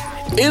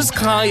 is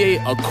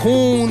Kanye a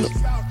coon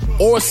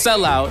or a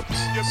sellout,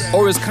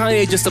 or is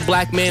Kanye just a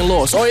black man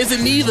lost, or is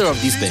it neither of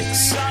these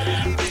things?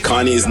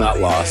 Kanye is not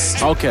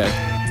lost. Okay.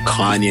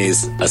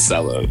 Kanye's a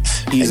sellout.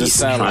 He's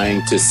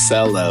trying to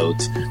sell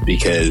out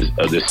because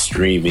of the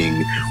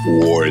streaming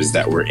wars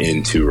that we're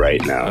into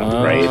right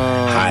now, right?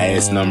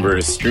 Highest number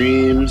of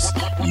streams,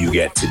 you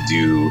get to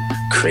do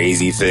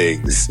crazy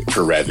things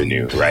for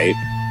revenue, right?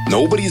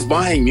 Nobody's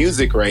buying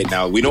music right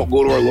now. We don't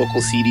go to our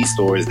local CD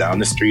stores down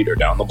the street or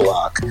down the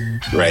block,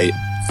 right?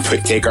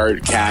 Take our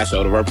cash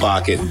out of our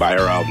pocket and buy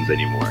our albums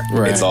anymore.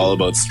 Right. It's all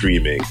about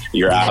streaming.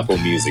 Your Apple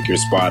Music, your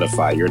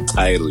Spotify, your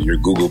Tidal, your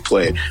Google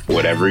Play,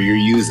 whatever you're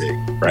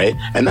using, right?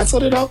 And that's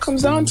what it all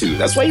comes down to.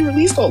 That's why you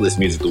released all this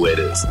music the way it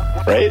is,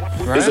 right?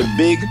 There's a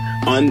big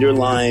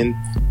underlying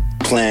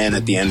plan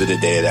at the end of the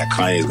day that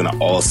Kanye is going to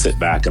all sit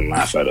back and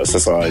laugh at us.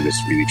 That's all I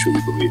just really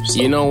truly believe.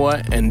 So. You know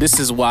what? And this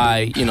is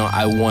why,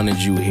 I wanted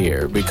you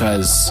here,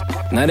 because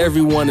not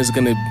everyone is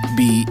going to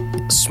be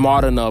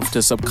smart enough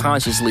to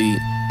subconsciously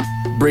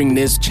bring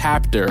this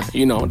chapter,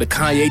 the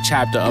Kanye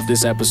chapter of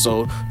this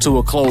episode to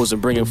a close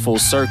and bring it full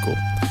circle.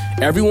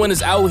 Everyone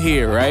is out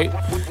here, right?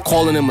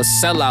 Calling him a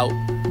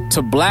sellout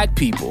to black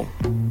people,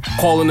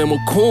 calling him a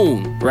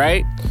coon,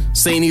 right?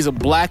 Saying he's a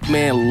black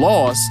man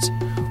lost.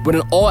 But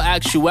in all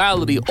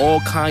actuality, all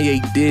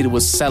Kanye did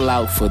was sell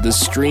out for the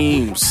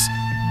streams.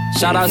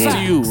 Shout out to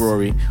you,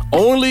 Rory.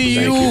 Only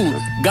you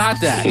got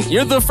that.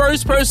 You're the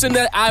first person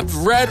that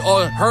I've read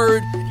or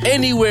heard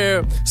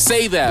anywhere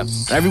say that.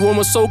 Everyone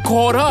was so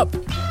caught up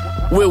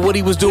with what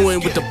he was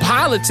doing with the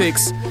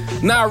politics,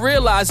 not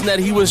realizing that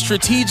he was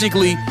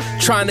strategically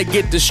trying to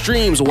get the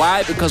streams.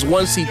 Why? Because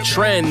once he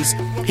trends,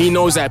 he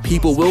knows that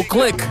people will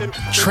click.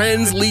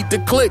 Trends lead to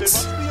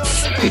clicks.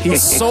 He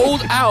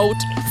sold out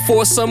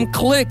for some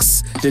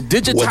clicks. The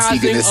digitizing What's he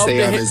gonna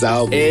say on his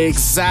album?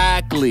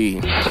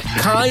 Exactly.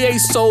 Kanye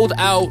sold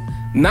out,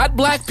 not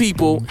black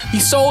people. He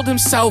sold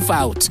himself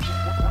out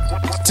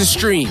to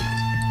stream.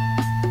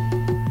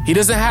 He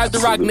doesn't have the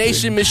Rock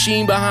Nation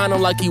machine behind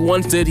him like he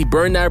once did. He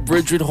burned that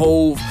bridge with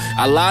Hove.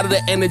 A lot of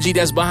the energy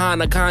that's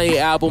behind the Kanye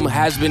album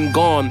has been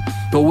gone.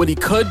 But what he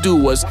could do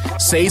was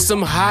say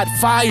some hot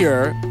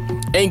fire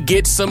and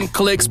get some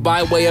clicks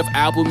by way of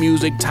Apple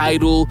Music,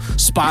 Tidal,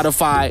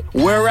 Spotify,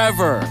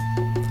 wherever.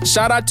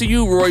 Shout out to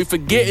you, Roy, for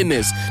getting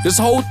this. This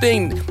whole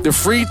thing, the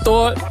free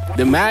thought,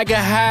 the MAGA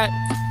hat,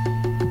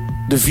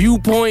 the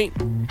viewpoint,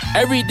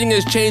 everything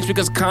has changed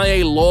because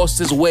Kanye lost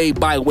his way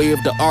by way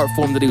of the art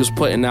form that he was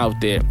putting out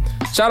there.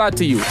 Shout out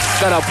to you.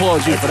 Gotta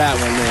applaud you for that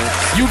one, man.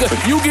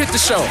 You get the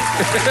show.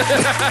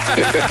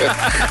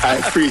 I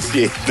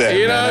appreciate that.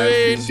 You know what I mean?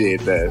 I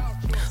appreciate that.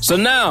 So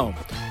now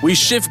we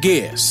shift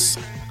gears.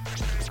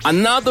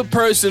 Another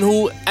person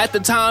who, at the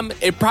time,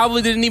 it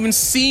probably didn't even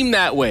seem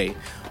that way.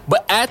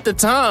 But at the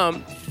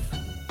time,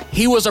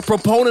 he was a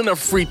proponent of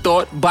free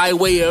thought by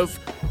way of,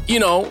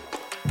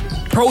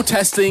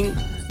 protesting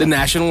the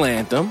national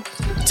anthem,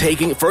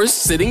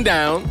 first sitting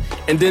down,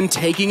 and then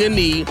taking a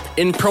knee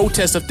in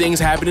protest of things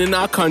happening in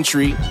our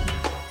country.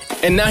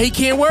 And now he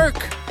can't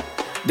work.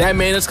 That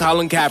man is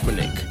Colin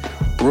Kaepernick.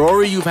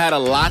 Rory, you've had a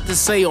lot to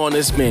say on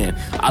this man.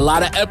 A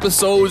lot of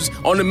episodes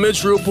on the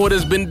Mitchell Report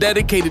has been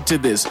dedicated to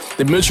this.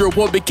 The Mitchell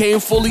Report became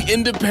fully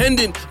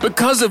independent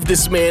because of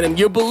this man and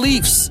your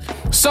beliefs.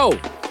 So,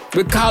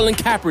 with Colin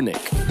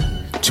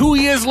Kaepernick, 2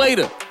 years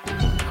later,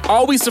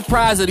 are we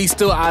surprised that he's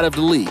still out of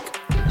the league?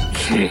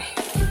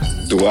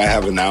 Do I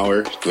have an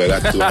hour? Do I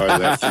got 2 hours? I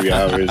have 3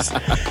 hours?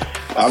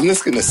 I'm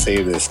just going to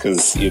say this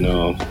because,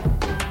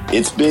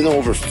 it's been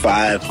over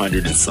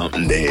 500 and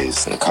something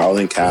days, and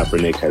Colin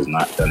Kaepernick has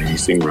not done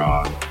anything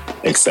wrong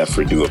except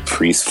for do a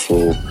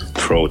peaceful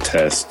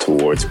protest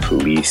towards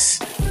police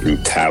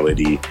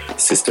brutality,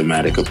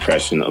 systematic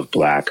oppression of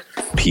black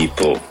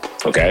people.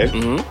 Okay?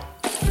 Mm-hmm.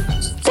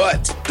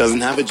 But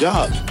doesn't have a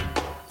job.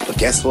 But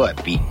guess what?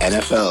 The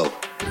NFL,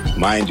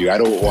 mind you, I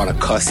don't want to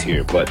cuss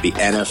here, but the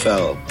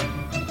NFL,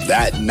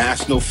 that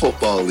National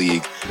Football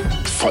League,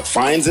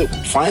 finds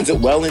it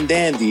well and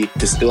dandy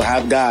to still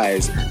have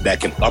guys that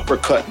can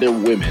uppercut their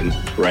women,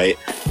 right?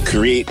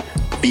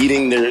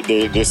 Beating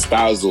their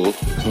spouses,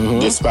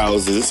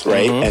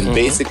 right? And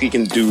basically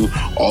can do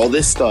all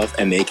this stuff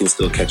and they can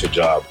still catch a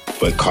job.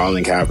 But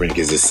Colin Kaepernick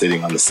is just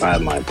sitting on the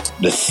sideline.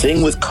 The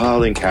thing with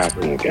Colin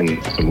Kaepernick,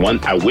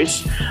 and I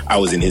wish I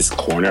was in his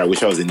corner. I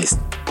wish I was in his,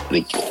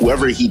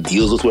 whoever he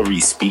deals with, whoever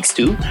he speaks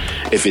to.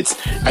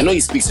 I know he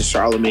speaks to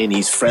Charlemagne,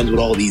 he's friends with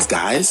all these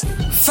guys.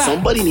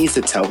 Somebody needs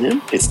to tell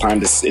him it's time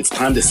to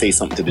say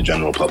something to the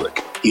general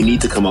public. You need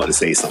to come out and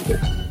say something.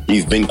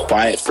 You've been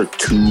quiet for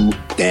too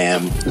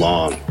damn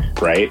long,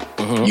 right?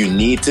 Mm-hmm. You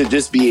need to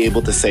just be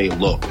able to say,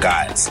 look,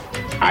 guys,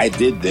 I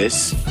did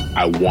this.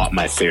 I want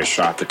my fair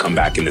shot to come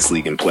back in this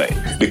league and play.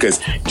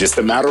 Because just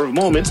a matter of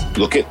moments,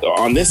 look at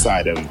on this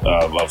side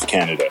of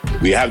Canada.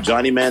 We have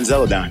Johnny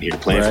Manziel down here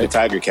playing for the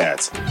Tiger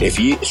Cats. If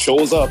he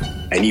shows up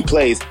and he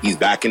plays, he's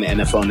back in the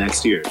NFL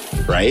next year,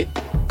 right?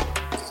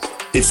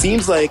 It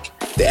seems like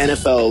the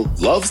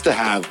NFL loves to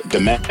have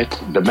domestic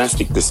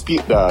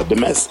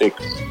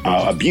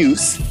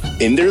abuse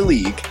in their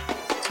league,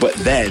 but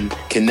then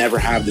can never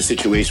have the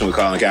situation with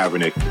Colin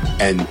Kaepernick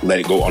and let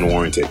it go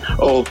unwarranted.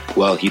 Oh,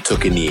 well, he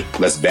took a knee.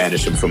 Let's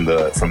banish him from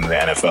the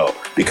NFL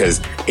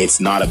because it's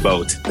not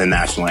about the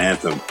national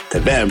anthem. To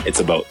them,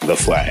 it's about the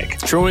flag.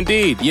 True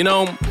indeed.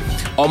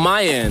 On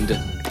my end,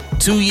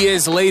 2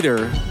 years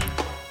later,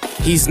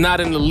 he's not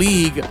in the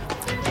league.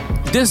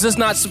 This does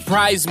not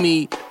surprise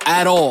me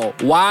at all.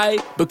 Why?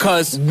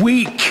 Because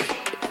weak.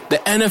 the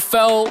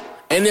NFL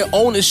and their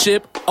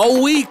ownership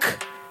are weak.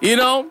 You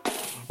know?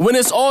 When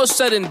it's all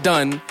said and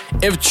done,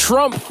 if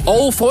Trump,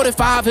 old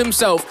 45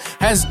 himself,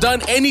 has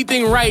done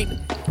anything right,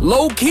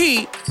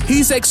 low-key,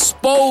 he's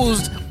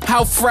exposed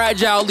how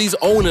fragile these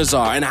owners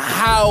are and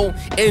how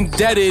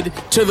indebted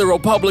to the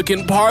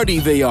Republican Party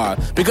they are.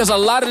 Because a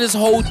lot of this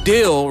whole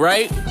deal,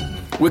 right,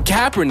 with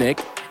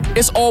Kaepernick,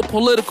 it's all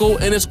political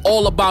and it's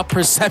all about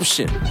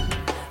perception.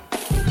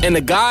 And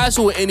the guys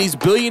who are in these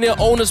billionaire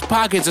owners'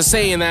 pockets are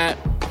saying that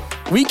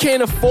we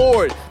can't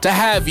afford to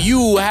have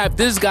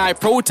this guy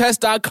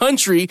protest our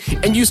country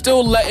and you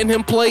still letting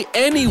him play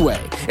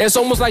anyway. It's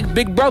almost like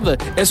Big Brother.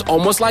 It's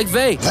almost like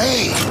they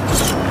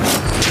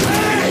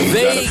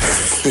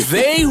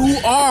who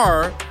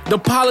are the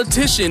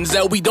politicians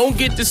that we don't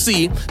get to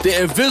see,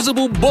 the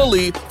invisible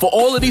bully for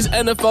all of these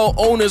NFL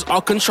owners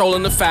are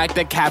controlling the fact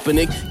that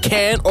Kaepernick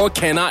can or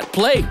cannot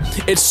play.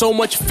 It's so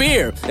much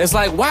fear. It's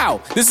like, wow,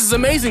 this is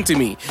amazing to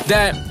me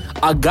that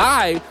a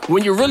guy,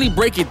 when you really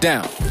break it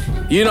down,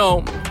 you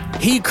know,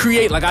 he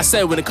create, like I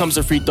said, when it comes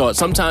to free thought,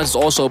 sometimes it's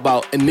also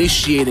about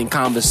initiating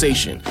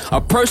conversation.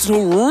 A person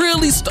who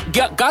really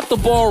got the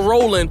ball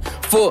rolling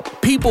for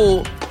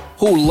people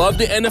who love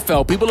the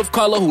NFL, people of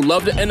color who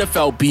love the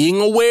NFL, being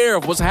aware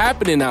of what's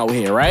happening out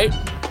here, right?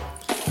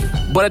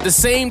 But at the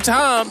same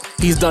time,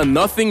 he's done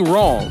nothing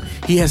wrong.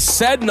 He has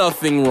said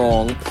nothing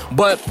wrong.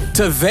 But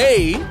to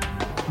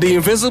the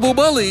invisible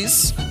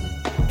bullies,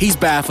 he's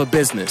bad for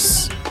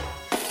business.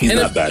 He's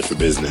not bad for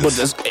business. But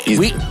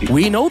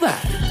we know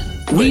that.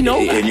 We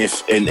know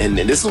that. And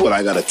this is what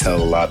I got to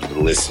tell a lot of the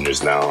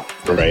listeners now,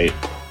 right?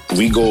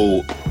 We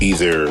go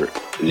either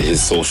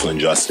his social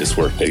injustice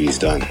work that he's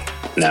done.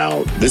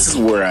 Now, this is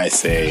where I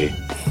say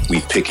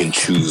we pick and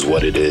choose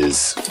what it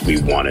is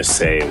we want to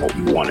say and what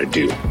we want to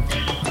do.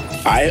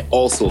 I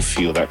also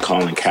feel that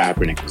Colin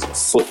Kaepernick was the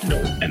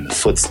footnote and the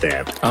foot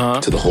stamp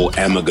to the whole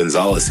Emma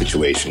Gonzalez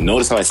situation.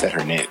 Notice how I said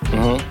her name.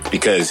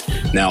 Because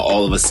now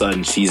all of a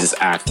sudden she's this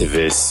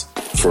activist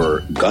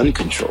for gun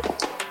control.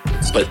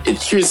 But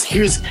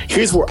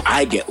here's where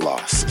I get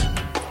lost.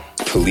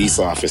 Police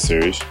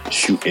officers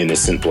shoot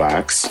innocent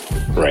blacks,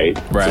 right?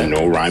 For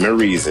no rhyme or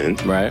reason.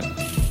 Right.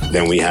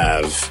 Then we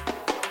have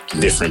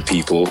different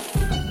people,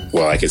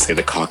 well, I could say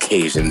the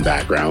Caucasian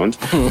background,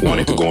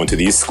 wanting to go into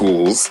these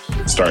schools,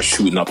 start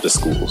shooting up the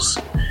schools.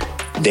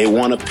 They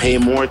want to pay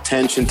more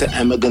attention to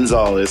Emma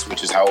Gonzalez,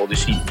 which is how old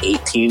is she?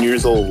 18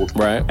 years old.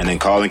 Right. And then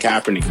Colin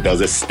Kaepernick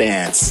does a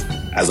stance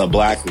as a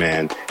black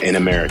man in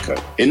America,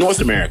 in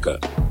North America,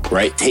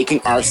 right?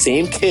 Taking our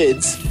same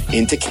kids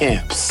into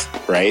camps,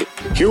 right?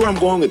 Here where I'm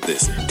going with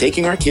this.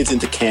 Taking our kids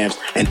into camps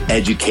and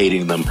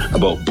educating them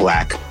about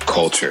black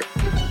culture.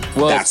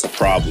 Well, that's a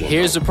problem.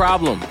 Here's the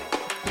problem.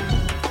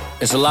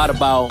 It's a lot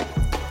about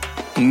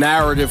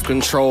narrative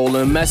control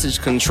and message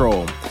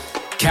control.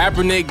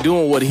 Kaepernick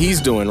doing what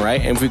he's doing,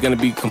 right? And if we're going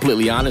to be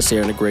completely honest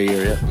here in the gray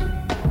area,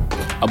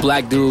 a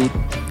black dude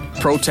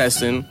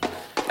protesting,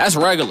 that's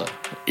regular.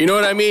 You know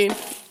what I mean?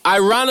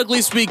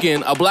 Ironically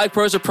speaking, a black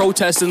person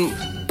protesting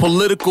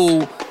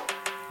political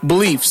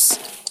beliefs,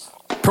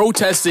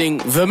 protesting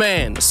the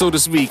man, so to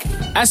speak,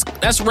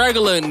 that's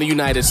regular in the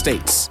United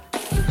States.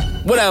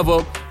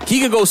 Whatever. He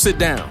could go sit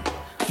down.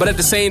 But at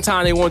the same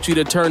time, they want you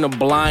to turn a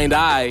blind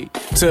eye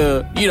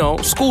to,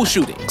 school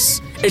shootings.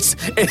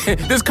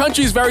 This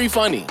country is very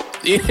funny.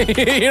 You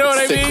know what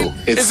I mean?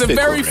 It's a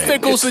very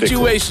fickle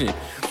situation.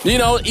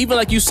 Even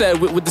like you said,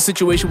 with the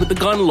situation with the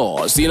gun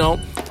laws,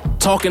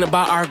 talking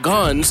about our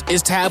guns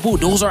is taboo.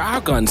 Those are our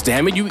guns,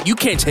 damn it. You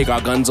can't take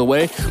our guns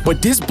away.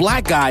 But this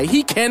black guy,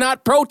 he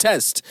cannot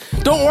protest.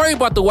 Don't worry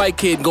about the white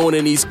kid going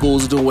in these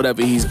schools doing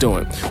whatever he's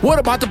doing. What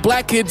about the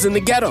black kids in the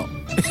ghetto?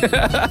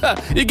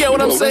 You get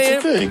what I'm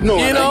saying? That's the thing. No,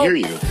 I hear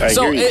you. I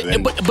hear you.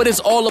 But it's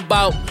all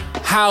about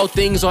how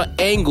things are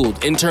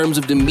angled in terms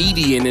of the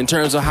media and in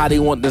terms of how they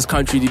want this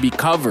country to be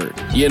covered,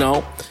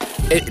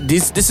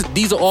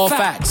 These are all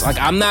facts. Like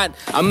I'm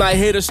not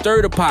here to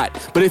stir the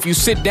pot, but if you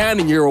sit down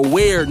and you're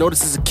aware,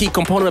 notice this is a key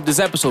component of this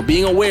episode,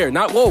 being aware,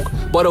 not woke,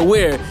 but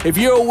aware. If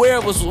you're aware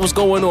of what's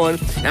going on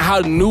and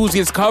how the news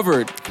gets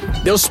covered,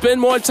 they'll spend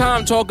more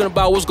time talking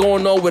about what's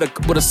going on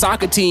with a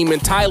soccer team in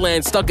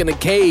Thailand stuck in a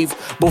cave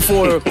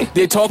before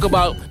they talk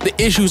about the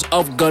issues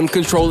of gun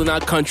control in our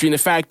country and the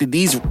fact that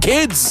these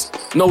kids,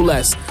 no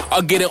less,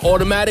 are getting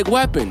automatic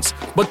weapons.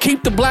 But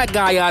keep the black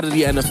guy out of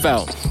the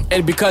NFL.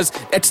 And because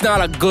it's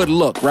not a good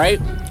look, right?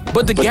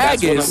 But the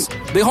gag is,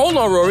 hold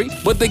on, Rory.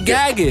 But the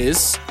gag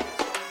is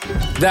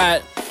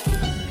that,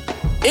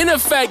 in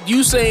effect,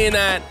 you saying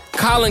that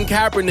Colin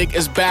Kaepernick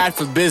is bad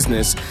for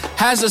business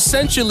has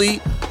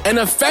essentially and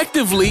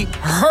effectively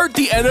hurt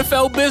the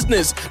NFL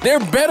business. They're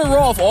better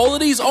off, all of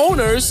these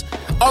owners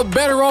are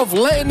better off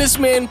letting this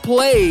man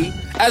play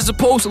as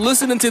opposed to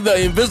listening to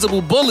the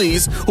invisible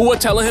bullies who are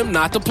telling him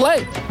not to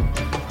play.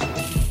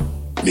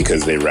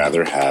 Because they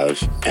rather have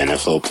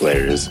NFL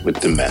players with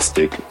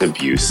domestic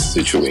abuse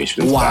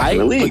situations. Why? Back in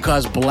the league.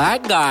 Because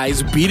black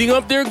guys beating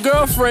up their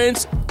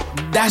girlfriends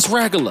that's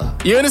regular.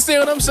 You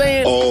understand what I'm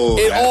saying? Oh,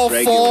 it that's all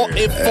regular.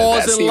 it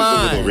falls that in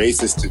line. Seems a little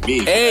racist to me.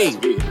 Hey,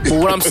 but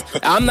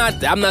what I'm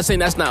not saying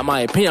that's not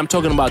my opinion. I'm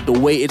talking about the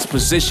way it's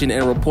positioned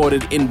and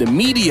reported in the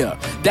media.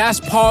 That's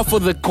par for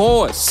the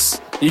course.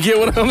 You get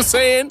what I'm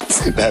saying?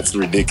 That's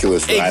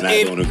ridiculous. And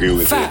I don't agree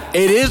with it.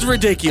 It is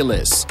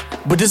ridiculous.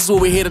 But this is what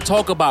we're here to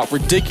talk about: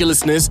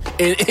 ridiculousness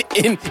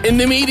in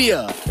the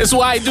media. That's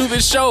why I do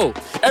this show.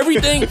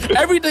 Everything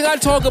I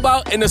talk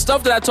about and the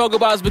stuff that I talk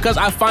about is because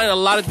I find a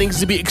lot of things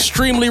to be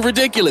extremely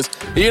ridiculous.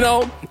 You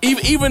know,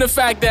 even the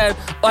fact that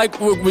like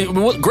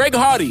Greg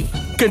Hardy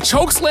can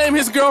chokeslam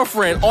his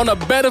girlfriend on a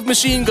bed of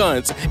machine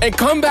guns and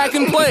come back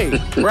and play,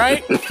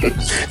 right?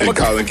 And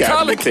Colin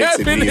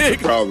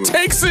Kaepernick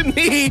takes a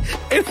knee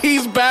and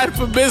he's bad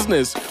for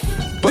business.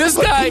 This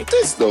guy.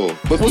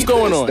 What's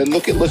going on? Then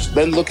look at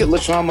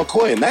LaShawn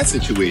McCoy in that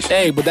situation.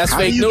 Hey, but that's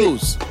fake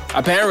news.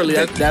 Apparently,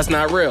 that's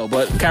not real.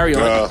 But carry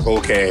on.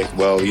 Okay.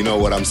 Well, you know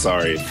what? I'm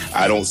sorry.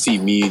 I don't see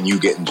me and you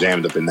getting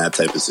jammed up in that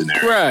type of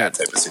scenario. Right. That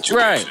type of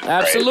situation. Right.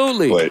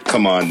 Absolutely. But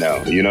come on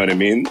now. You know what I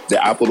mean?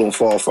 The apple don't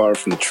fall far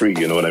from the tree.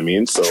 You know what I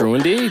mean? So true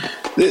indeed.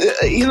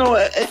 You know,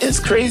 it's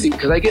crazy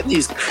because I get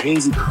these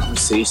crazy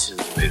conversations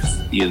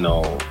with, you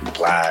know,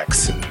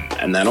 blacks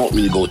and I don't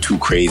really go too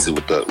crazy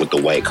with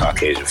the white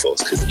Caucasian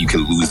folks because you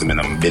can lose them in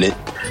a minute.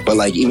 But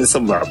like even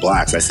some of our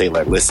blacks, I say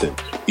like, listen,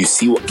 you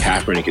see what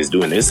Kaepernick is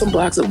doing. There's some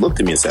blacks that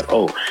looked at me and said,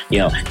 oh, you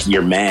know,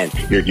 your man,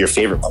 your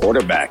favorite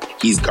quarterback,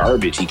 he's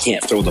garbage. He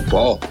can't throw the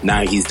ball.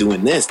 Now he's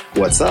doing this.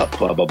 What's up?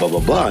 Blah, blah, blah, blah,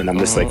 blah. And I'm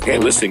just like, hey,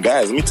 listen,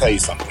 guys, let me tell you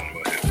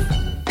something about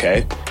him.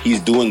 Okay? He's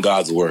doing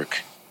God's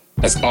work.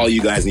 That's all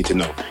you guys need to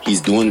know.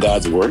 He's doing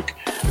God's work.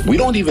 We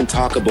don't even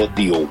talk about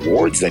the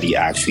awards that he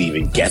actually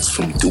even gets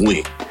from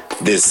doing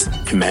this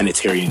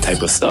humanitarian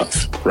type of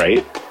stuff,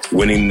 right?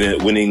 Winning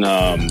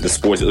the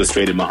Sports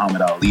Illustrated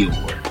Muhammad Ali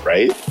Award,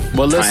 right?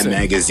 Well, listen, Time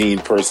Magazine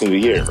Person of the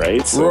Year,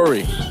 right? So,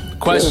 Rory,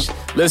 question.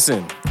 Yeah.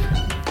 Listen,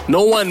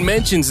 no one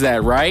mentions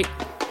that, right?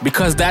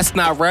 Because that's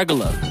not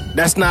regular.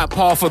 That's not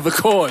par for the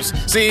course.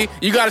 See,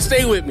 you got to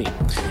stay with me.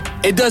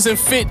 It doesn't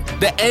fit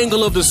the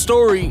angle of the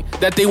story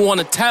that they want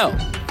to tell.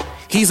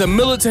 He's a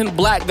militant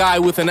black guy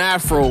with an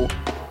afro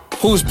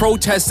who's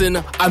protesting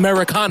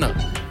Americana.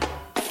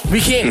 We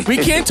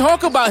can't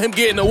talk about him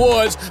getting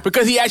awards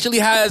because he actually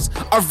has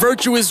a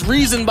virtuous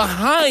reason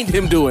behind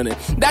him doing it.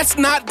 That's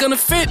not gonna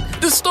fit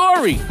the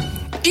story.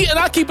 And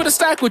I'll keep it a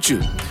stack with you.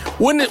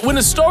 When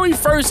the story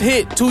first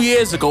hit 2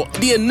 years ago,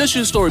 the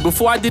initial story,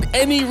 before I did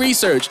any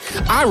research,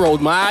 I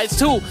rolled my eyes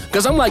too.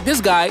 Because I'm like,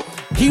 this guy,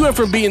 he went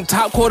from being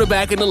top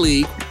quarterback in the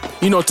league,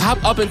 you know,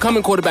 top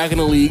up-and-coming quarterback in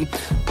the league,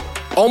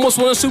 almost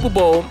won a Super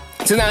Bowl,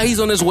 so now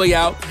he's on his way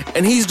out,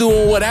 and he's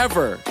doing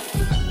whatever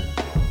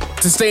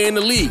to stay in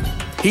the league.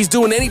 He's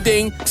doing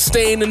anything to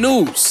stay in the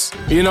news,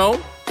 you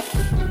know?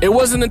 It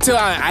wasn't until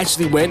I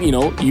actually went, you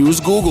know,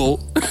 used Google,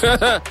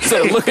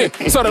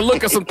 started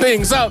looking some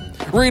things up,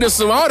 reading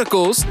some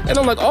articles, and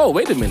I'm like, oh,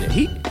 wait a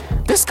minute,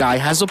 this guy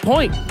has a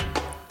point.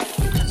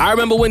 I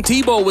remember when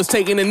Tebow was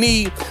taking a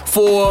knee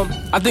for,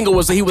 I think it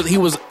was he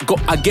was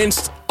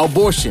against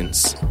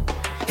abortions.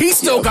 He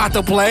still got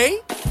to play.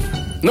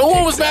 No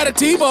one was mad at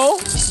Tebow.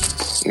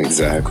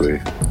 Exactly.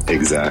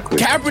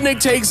 Kaepernick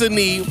takes a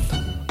knee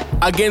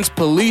against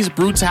police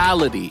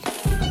brutality,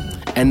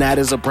 and that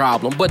is a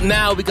problem. But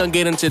now we're going to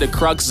get into the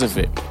crux of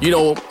it. You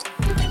know,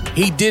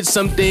 he did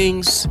some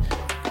things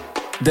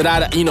that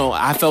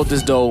I felt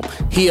as though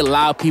he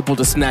allowed people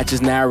to snatch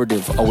his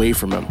narrative away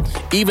from him.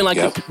 Even like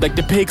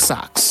the pig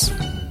socks.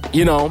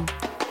 You know,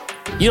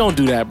 you don't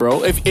do that,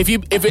 bro. If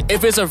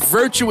it's a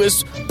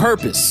virtuous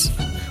purpose,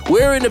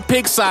 wearing the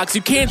pig socks,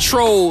 you can't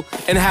troll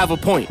and have a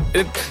point.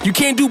 You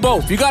can't do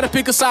both. You got to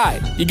pick a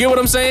side. You get what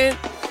I'm saying?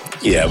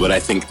 Yeah, but I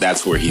think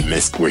that's where he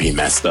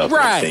messed up.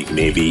 Right. I think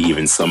maybe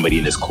even somebody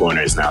in his corner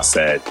has now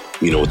said,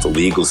 you know, with the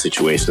legal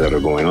situations that are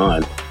going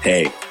on,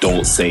 hey,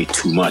 don't say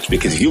too much.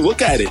 Because if you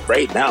look at it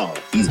right now,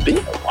 he's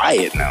been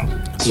quiet now.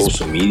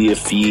 Social media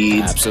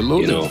feeds,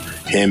 absolutely. You know,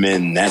 him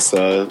and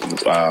Nessa,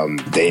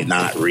 they're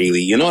not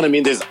really, you know what I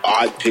mean? There's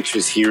odd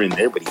pictures here and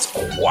there, but he's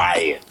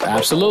quiet.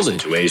 Absolutely.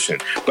 Situation.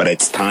 But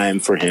it's time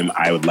for him.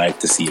 I would like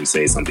to see him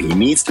say something. He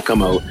needs to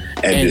come out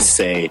and just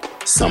say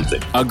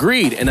something.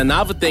 Agreed. And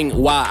another thing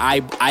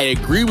why I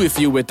agree with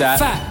you with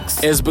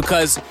that is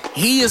because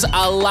he is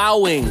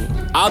allowing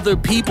other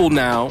people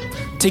now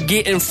to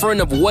get in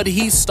front of what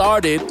he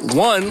started.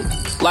 One,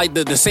 like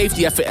the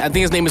safety, I think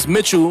his name is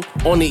Mitchell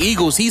on the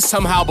Eagles. He's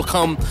somehow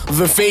become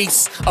the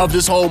face of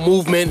this whole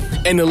movement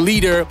and the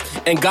leader.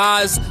 And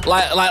guys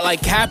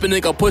like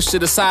Kaepernick are pushed to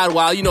the side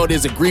while, you know,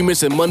 there's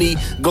agreements and money.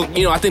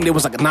 You know, I think there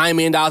was like $9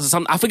 million or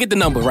something. I forget the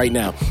number right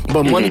now.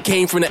 But money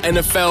came from the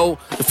NFL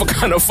for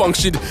kind of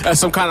functioned as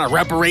some kind of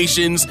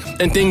reparations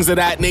and things of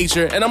that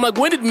nature. And I'm like,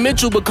 when did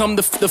Mitchell become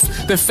the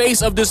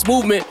face of this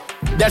movement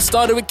that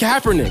started with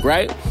Kaepernick,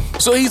 right?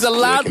 So he's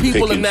allowed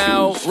people to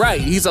now,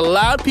 right, he's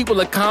allowed people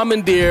to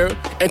commandeer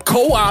and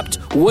co-opt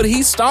what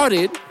he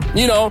started,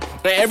 you know,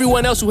 and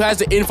everyone else who has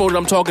the info that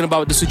I'm talking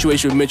about, the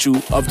situation with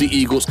Mitchell of the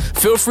Eagles,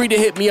 feel free to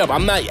hit me up.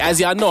 I'm not, as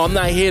y'all know, I'm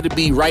not here to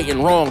be right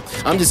and wrong.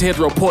 I'm just here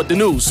to report the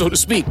news, so to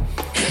speak.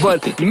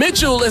 But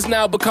Mitchell has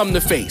now become the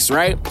face,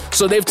 right?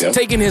 So they've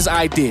taken his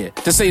idea,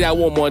 to say that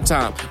one more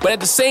time. But at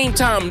the same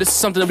time, this is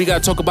something that we got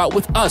to talk about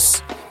with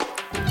us.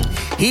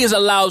 He has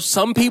allowed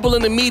some people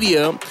in the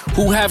media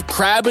who have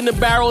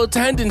crab-in-the-barrel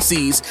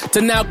tendencies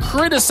to now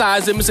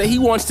criticize him and say he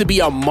wants to be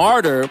a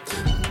martyr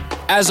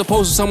as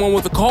opposed to someone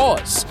with a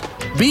cause.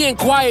 Being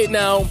quiet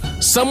now,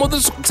 some of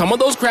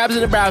those crabs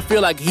in the barrel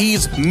feel like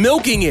he's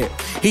milking it.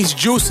 He's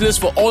juicing this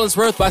for all it's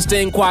worth by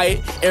staying quiet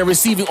and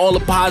receiving all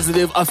the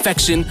positive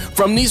affection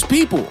from these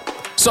people.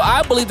 So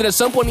I believe that at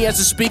some point he has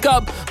to speak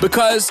up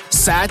because,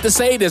 sad to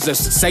say, there's a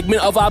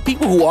segment of our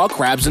people who are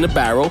crabs in the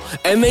barrel,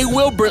 and they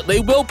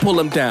will pull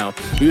him down.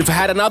 We've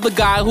had another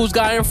guy who's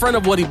got in front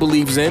of what he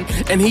believes in,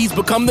 and he's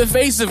become the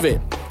face of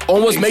it.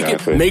 Almost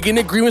making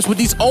agreements with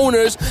these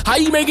owners. How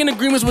you making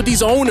agreements with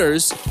these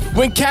owners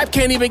when Cap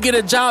can't even get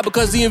a job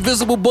because the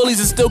invisible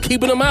bullies is still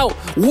keeping him out?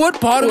 What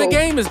part of the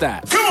game is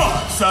that? Come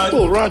on, son.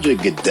 Well, Roger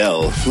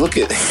Goodell. Look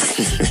at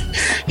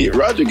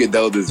Roger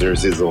Goodell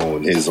deserves his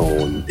own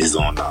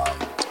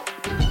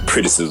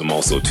criticism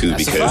also too.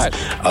 That's because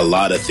a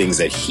lot of things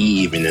that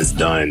he even has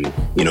done,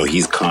 you know,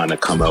 he's kind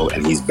of come out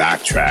and he's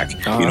backtracked,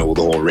 you know, with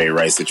the whole Ray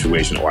Rice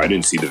situation. I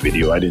didn't see the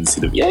video.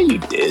 Yeah, you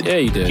did. Yeah,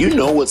 you did. You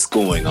know what's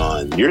going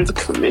on. You're the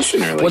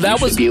commissioner. Like,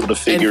 you should be able to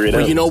figure it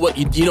out. You know what?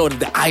 You know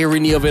the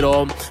irony of it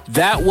all?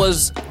 That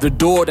was the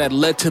door that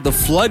led to the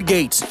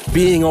floodgates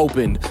being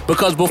opened.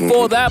 Because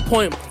before that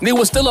point, there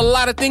was still a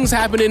lot of things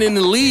happening in the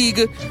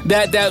league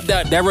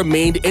that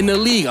remained in the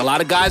league. A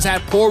lot of guys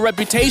had poor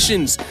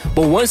reputations.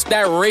 But once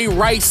that Ray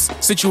Rice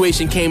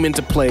situation came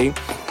into play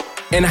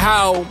and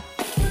how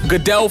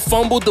Goodell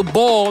fumbled the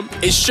ball,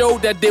 it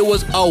showed that there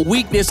was a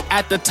weakness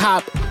at the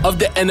top of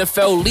the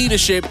NFL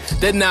leadership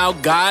that now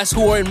guys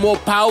who are in more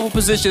powerful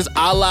positions,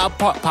 a la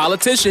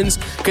politicians,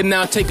 can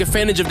now take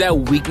advantage of that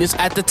weakness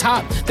at the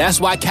top.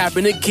 That's why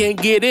Kaepernick can't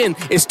get in.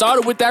 It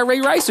started with that Ray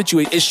Rice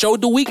situation. It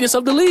showed the weakness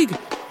of the league.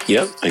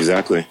 Yep,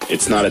 exactly.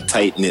 It's not a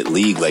tight-knit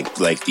league like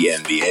the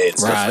NBA and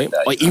stuff like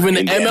that. Or even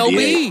the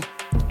MLB.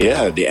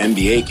 Yeah, the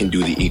NBA can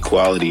do the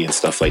equality and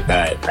stuff like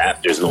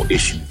that. There's no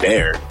issue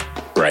there,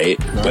 right?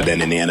 But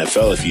then in the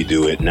NFL, if you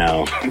do it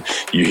now,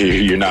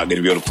 you're not going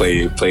to be able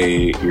to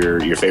play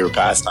your favorite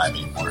pastime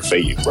anymore,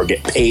 or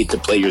get paid to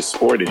play your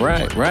sport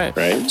anymore.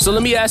 Right. So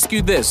let me ask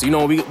you this. You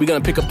know, we're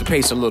going to pick up the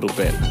pace a little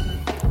bit.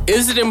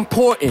 Is it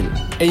important,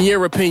 in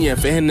your opinion,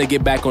 for him to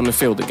get back on the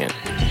field again?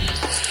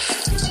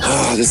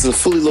 This is a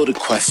fully loaded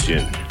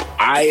question.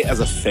 I, as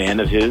a fan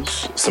of his,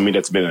 somebody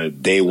that's been a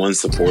day one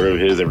supporter of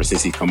his ever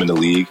since he come in the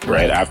league,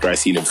 right? After I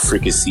seen him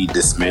fricassee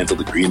dismantle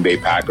the Green Bay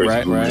Packers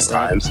numerous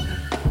times,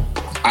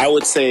 I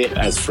would say,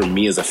 as for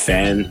me as a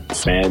fan,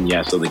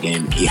 yes, of the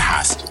game, he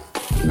has to.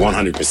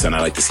 100%, I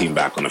like to see him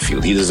back on the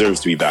field. He deserves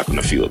to be back on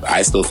the field.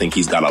 I still think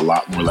he's got a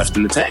lot more left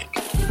in the tank.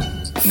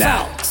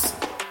 Now,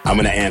 I'm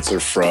going to answer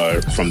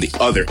from the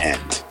other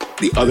end.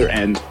 The other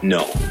end,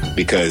 no,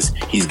 because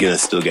he's going to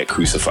still get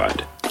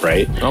crucified.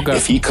 Right? Okay.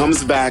 If he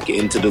comes back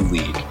into the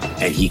league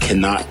and he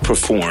cannot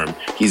perform,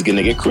 he's going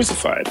to get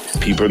crucified.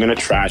 People are going to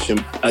trash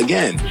him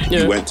again.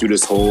 He went through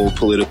this whole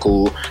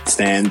political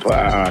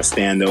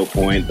standout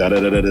point,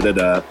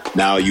 da-da-da-da-da-da.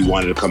 Now you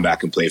wanted to come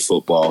back and play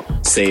football.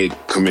 Say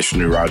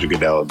Commissioner Roger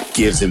Goodell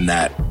gives him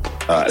that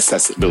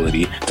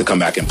accessibility to come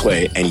back and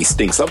play, and he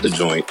stinks up the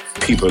joint.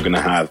 People are going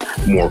to have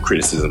more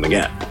criticism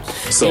again.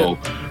 So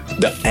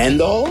the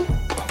end all,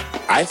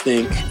 I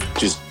think,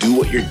 just do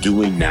what you're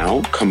doing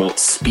now. Come out,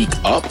 speak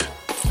up,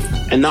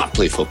 and not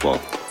play football.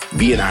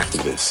 Be an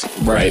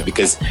activist, right?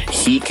 Because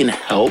he can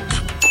help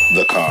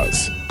the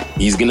cause.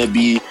 He's gonna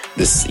be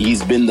this.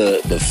 He's been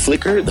the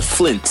flicker, the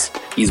flint.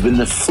 He's been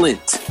the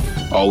flint.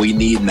 All we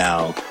need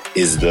now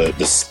is the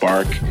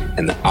spark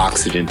and the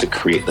oxygen to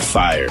create the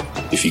fire.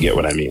 If you get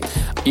what I mean.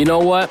 You know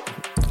what?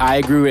 I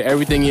agree with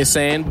everything you're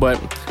saying,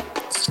 but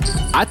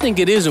I think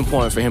it is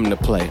important for him to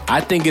play.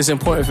 I think it's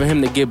important for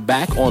him to get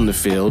back on the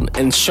field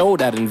and show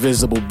that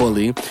invisible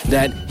bully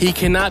that he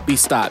cannot be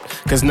stopped.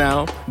 Because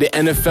now the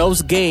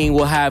NFL's game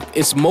will have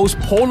its most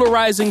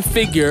polarizing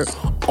figure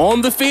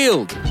on the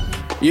field.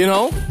 You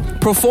know,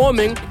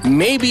 performing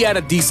maybe at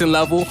a decent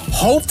level,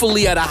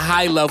 hopefully at a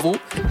high level,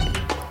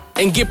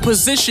 and get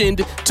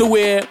positioned to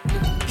where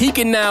he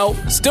can now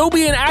still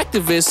be an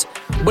activist,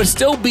 but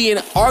still be in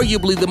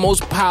arguably the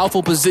most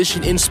powerful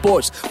position in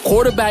sports.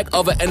 Quarterback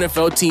of an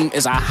NFL team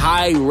is a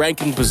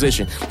high-ranking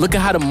position. Look at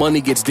how the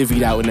money gets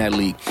divvied out in that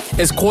league.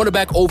 It's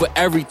quarterback over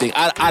everything.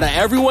 Out of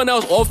everyone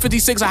else, all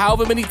 56 or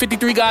however many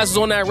 53 guys is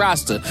on that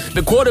roster,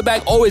 the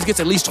quarterback always gets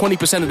at least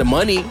 20% of the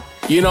money,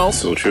 you know?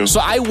 So true.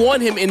 So I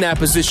want him in that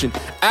position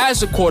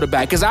as a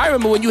quarterback, because I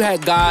remember when you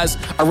had guys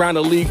around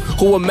the league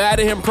who were mad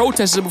at him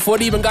protesting before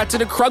they even got to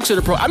the crux of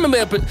the pro. I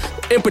remember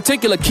in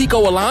particular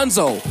Kiko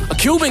Alonso, a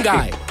Cuban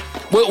guy,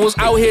 was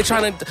out here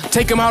trying to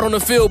take him out on the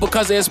field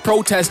because of his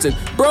protesting.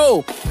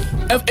 Bro,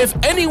 If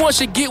anyone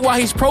should get why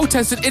he's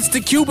protested, it's the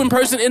Cuban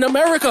person in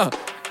America.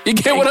 You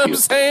get what I'm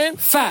saying?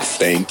 Fact.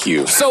 Thank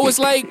you. So it's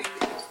like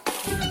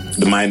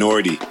the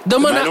minority. The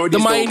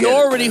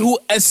minority who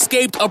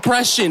escaped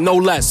oppression, no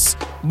less,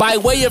 by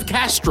way of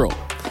Castro.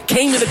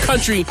 Came to the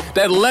country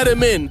that let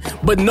him in,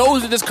 but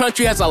knows that this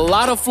country has a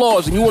lot of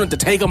flaws, and you wanted to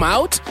take him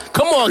out?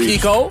 Come on, Preach.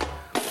 Kiko.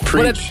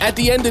 Preach. But at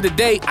the end of the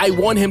day, I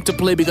want him to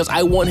play because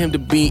I want him to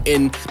be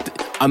in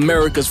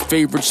America's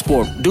favorite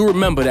sport. Do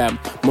remember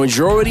that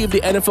majority of the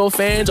NFL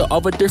fans are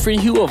of a different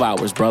hue of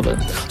ours, brother.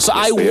 So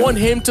I want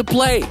him to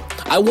play.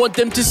 I want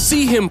them to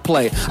see him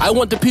play. I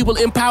want the people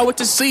in power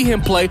to see him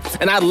play.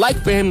 And I'd like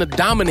for him to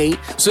dominate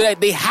so that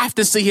they have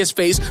to see his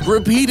face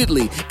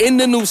repeatedly in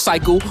the news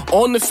cycle,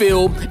 on the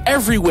field,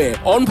 everywhere,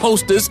 on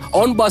posters,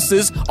 on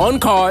buses, on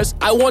cars.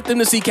 I want them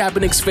to see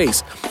Kaepernick's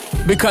face.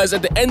 Because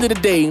at the end of the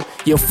day,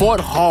 you fought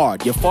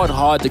hard. You fought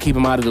hard to keep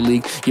him out of the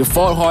league. You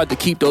fought hard to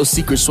keep those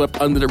secrets swept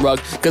under the rug.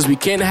 Because we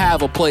can't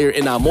have a player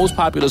in our most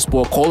popular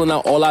sport calling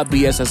out all our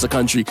BS as a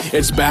country.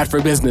 It's bad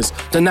for business.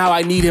 So now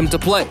I need him to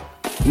play.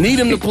 Need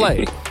him to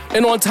play.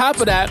 And on top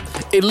of that,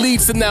 it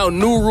leads to now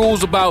new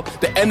rules about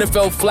the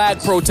NFL flag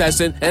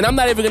protesting. And I'm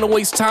not even going to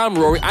waste time,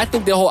 Rory. I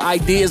think the whole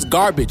idea is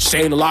garbage.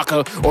 Stay in the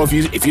locker, or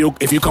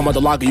if you come out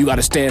the locker, you got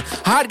to stand.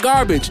 Hot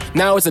garbage.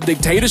 Now it's a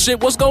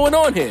dictatorship. What's going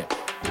on here?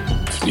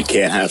 You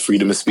can't have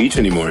freedom of speech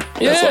anymore.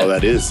 That's all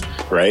that is,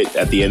 right?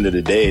 At the end of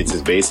the day, it's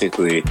just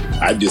basically,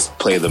 I just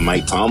play the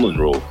Mike Tomlin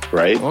rule,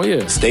 right? Oh,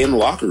 yeah. Stay in the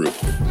locker room.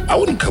 I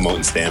wouldn't come out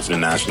and stand for the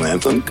national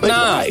anthem. Like,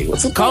 why?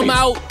 What's the come point?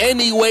 out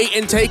anyway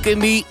and take a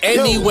knee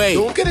anyway.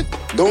 Yo,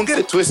 don't get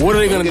it twisted. What are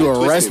they going to do,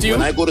 arrest you?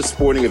 When I go to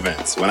sporting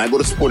events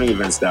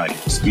down here,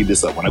 speed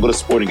this up. When I go to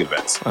sporting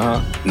events,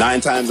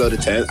 9 times out of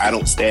 10, I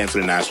don't stand for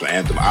the national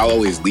anthem. I'll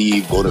always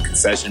leave, go to a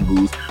concession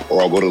booth,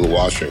 or I'll go to the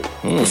washroom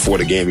before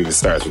the game even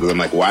starts, because I'm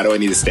like, why do I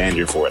need to stand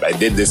here for it? I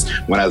did this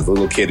when I was a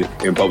little kid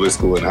in public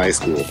school and high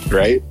school,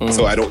 right?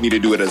 So I don't need to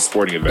do it at a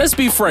sporting event. Let's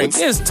be frank.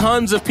 There's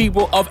tons of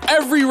people of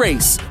every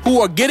race who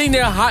are getting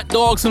their hot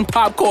dogs and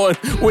popcorn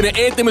when the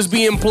anthem is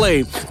being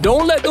played.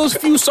 Don't let those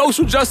few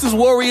social justice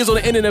warriors on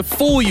the internet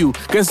fool you,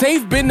 because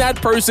they've been that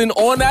person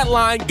on that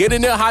line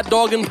getting their hot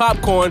dog and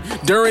popcorn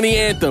during the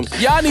anthem.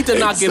 Y'all need to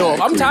knock it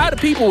off. I'm tired of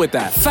people with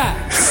that.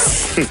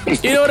 Facts.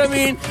 You know what I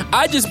mean?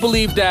 I just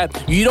believe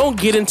that you don't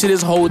get into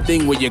this whole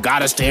thing where you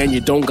gotta stand, you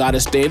don't gotta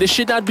stand. There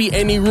should not be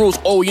any rules.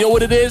 Oh, you know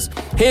what it is?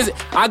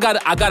 I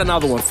got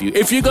another one for you.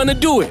 If you're gonna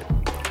do it,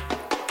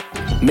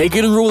 make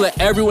it a rule that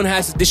everyone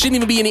has. There shouldn't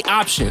even be any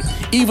option.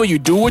 Either you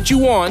do what you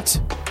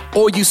want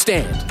or you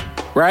stand,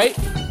 right?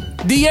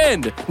 The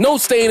end. No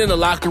staying in the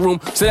locker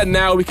room so that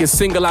now we can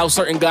single out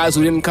certain guys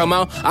who didn't come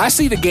out. I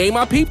see the game,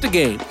 I peep the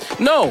game.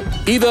 No.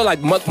 Either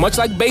like much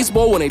like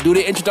baseball, when they do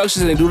the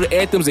introductions and they do the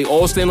anthems, they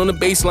all stand on the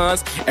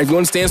baselines.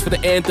 Everyone stands for the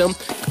anthem.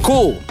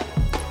 Cool.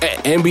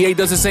 NBA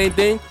does the same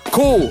thing.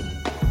 Cool.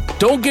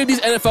 Don't give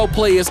these NFL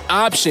players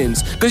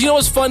options. Because you know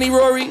what's funny,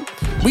 Rory?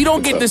 We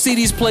don't get to see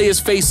these players'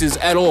 faces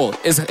at all.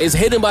 It's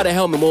hidden by the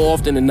helmet more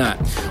often than not.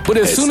 But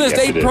as soon as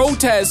they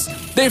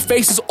protest, their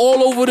faces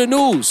all over the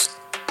news.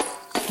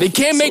 They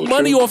can't make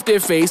money off their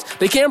face.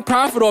 They can't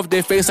profit off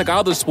their face like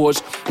other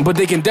sports, but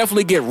they can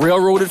definitely get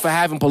railroaded for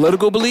having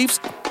political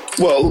beliefs.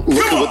 Well,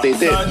 look at what they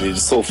did.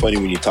 It's so funny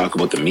when you talk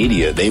about the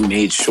media. They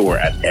made sure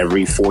at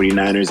every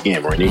 49ers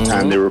game or any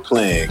time they were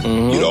playing,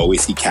 you'd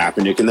always see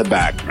Kaepernick in the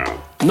background.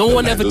 No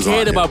one ever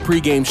cared about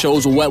pregame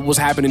shows or what was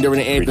happening during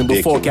the anthem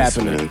before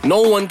Kaepernick. Man.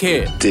 No one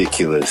cared.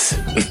 Ridiculous.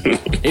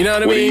 You know what I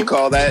mean? What do you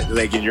call that?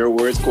 Like in your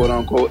words, quote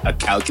unquote, a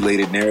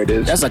calculated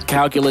narrative? That's a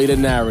calculated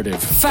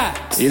narrative.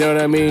 Facts. You know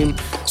what I mean?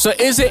 So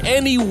is there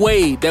any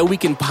way that we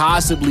can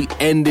possibly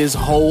end this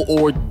whole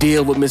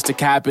ordeal with Mr.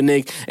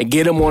 Kaepernick and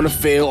get him on the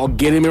field or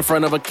get him in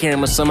front of a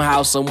camera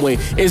somehow, some way?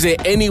 Is there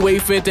any way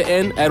for it to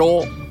end at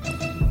all?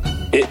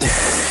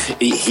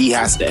 He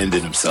has to end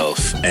it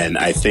himself, and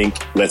I think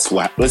let's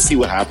see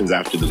what happens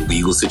after the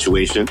legal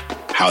situation,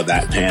 how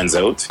that pans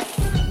out,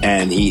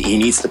 and he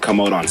needs to come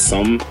out on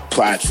some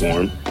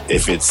platform.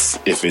 If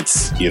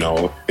it's you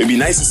know, it'd be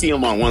nice to see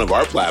him on one of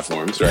our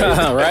platforms,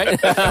 right?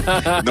 Right?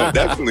 No,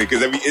 definitely,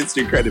 because that'd be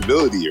instant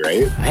credibility,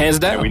 right? Hands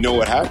down. And we know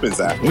what happens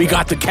after. We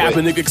got the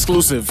Kaepernick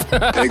exclusive.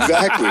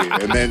 Exactly,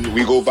 and then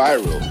we go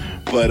viral.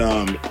 But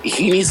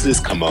he needs to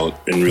just come out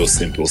and real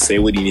simple, say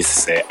what he needs to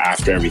say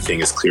after everything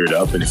is cleared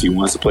up. And if he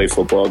wants to play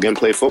football again,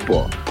 play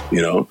football.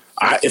 You know,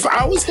 if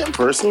I was him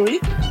personally,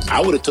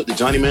 I would have took the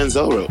Johnny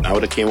Manziel route and I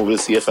would have came over to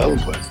CFL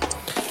and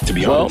played, to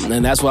be honest. Well,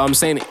 and that's what I'm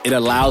saying. It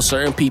allows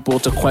certain people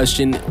to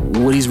question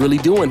what he's really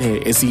doing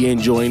here. Is he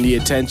enjoying the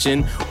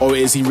attention, or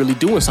is he really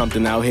doing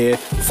something out here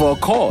for a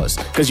cause?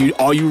 Because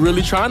are you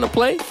really trying to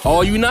play? Or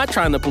are you not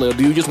trying to play? Or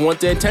do you just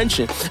want the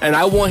attention? And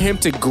I want him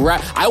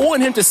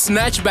to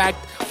snatch back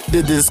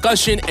the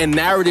discussion and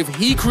narrative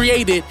he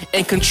created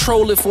and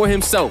control it for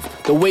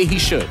himself the way he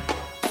should.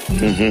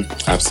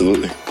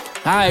 Absolutely.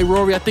 All right,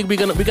 Rory, I think we're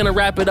gonna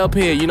wrap it up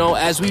here. You know,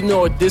 as we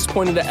know at this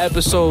point in the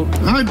episode,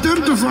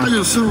 identify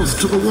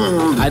yourself to the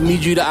world. I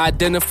need you to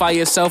identify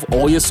yourself,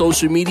 all your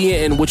social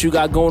media, and what you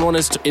got going on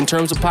in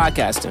terms of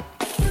podcasting.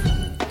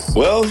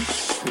 Well,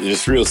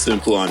 Just real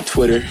simple on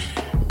Twitter.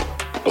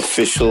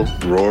 Official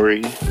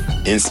Rory.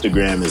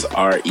 Instagram is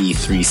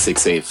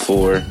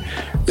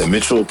RE3684. The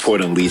Mitchell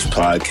Report Unleashed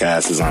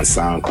podcast is on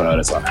SoundCloud.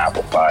 It's on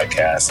Apple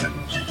Podcasts. And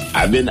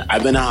I've been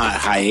on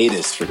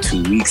hiatus for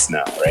 2 weeks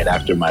now, right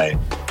after my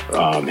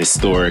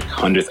historic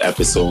 100th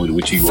episode,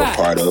 which you were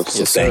part of.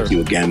 So thank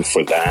you again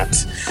for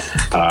that.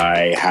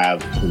 I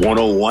have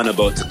 101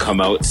 about to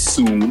come out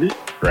soon,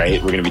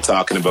 right? We're going to be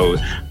talking about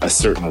a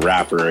certain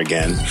rapper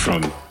again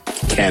from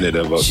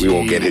Canada, but we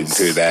won't get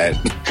into that.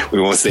 We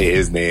won't say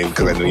his name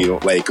because I know you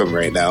don't like him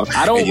right now.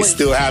 And you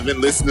still haven't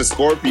listened to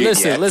Scorpion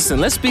yet.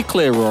 Listen, let's be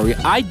clear, Rory.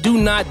 I do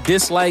not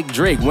dislike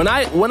Drake. When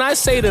I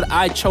say that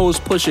I chose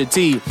Pusha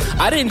T,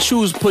 I didn't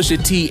choose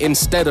Pusha T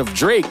instead of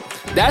Drake.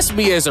 That's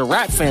me as a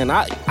rap fan.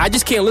 I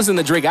just can't listen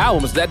to Drake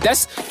albums.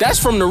 That's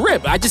from the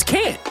rip. I just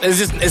can't. It's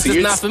just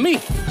not for me.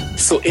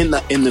 So in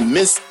the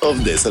midst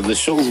of this, as the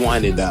show's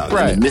winding down,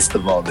 in the midst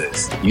of all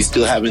this,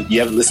 you haven't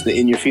listened to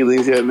In Your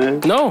Feelings yet,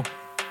 man? No.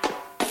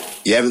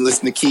 You haven't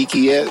listened to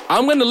Kiki yet?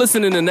 I'm going to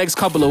listen in the next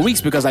couple of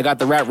weeks because I got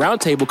the Rap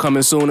Roundtable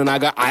coming soon, and I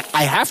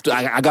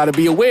got to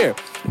be aware.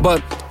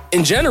 But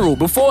in general,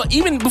 before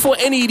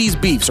any of these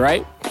beefs,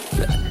 right?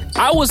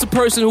 I was the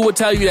person who would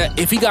tell you that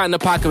if he got in the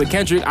pocket with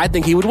Kendrick, I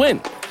think he would win.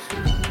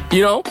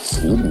 You know?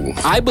 Ooh.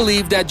 I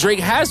believe that Drake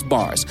has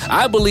bars.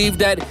 I believe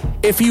that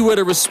if he would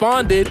have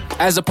responded,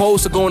 as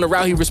opposed to going the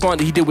route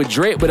he did with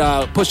Drake, with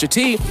Pusha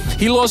T,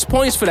 he lost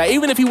points for that.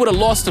 Even if he would have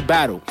lost the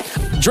battle,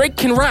 Drake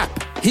can rap.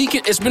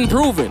 It's been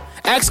proven.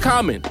 Ask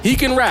Common, he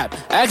can rap.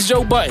 Ask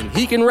Joe Budden,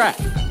 he can rap.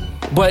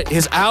 But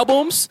his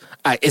albums,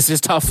 it's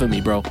just tough for me,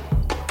 bro.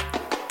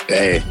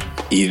 Hey,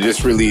 he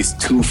just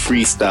released 2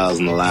 freestyles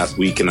in the last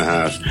week and a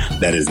half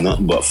that is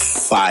nothing but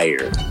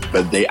fire.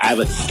 But I have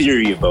a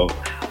theory about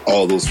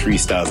all those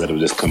freestyles that have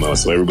just come out,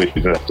 so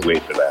everybody's gonna have to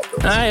wait for that,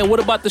 though. All right,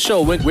 what about the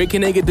show? Where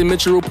can they get the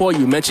Mitchell Report?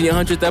 You mentioned your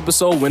 100th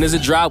episode. When does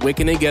it drop? Where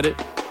can they get it?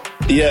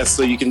 Yeah,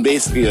 so you can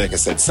basically, like I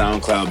said,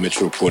 SoundCloud,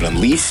 Mitchell Report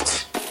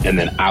Unleashed, and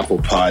then Apple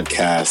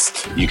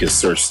Podcast. You can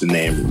search the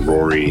name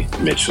Rory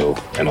Mitchell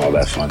and all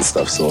that fun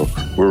stuff. So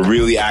we're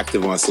really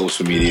active on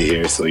social media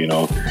here. So,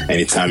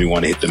 anytime you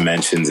want to hit the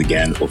mentions,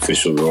 again,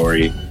 Official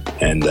Rory.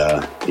 And,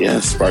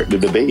 spark the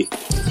debate.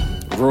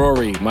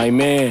 Rory, my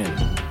man,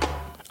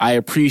 I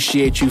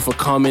appreciate you for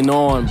coming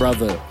on,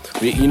 brother.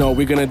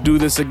 We're going to do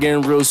this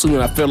again real soon.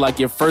 I feel like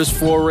your first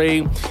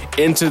foray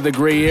into the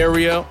gray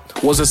area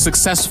was a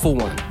successful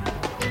one.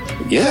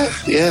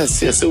 Yes,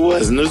 it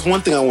was. And there's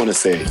one thing I want to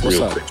say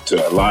real quick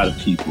to a lot of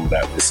people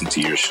that listen to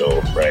your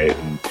show, right?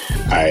 And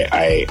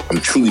I'm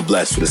truly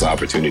blessed for this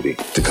opportunity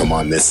to come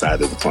on this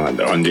side of the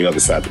pond, on the other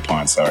side of the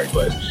pond, sorry.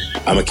 But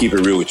I'm going to keep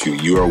it real with you.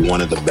 You are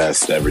one of the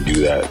best to ever do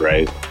that,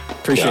 right?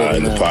 Appreciate it,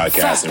 in the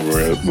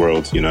podcasting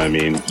world, you know what I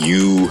mean?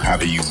 You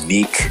have a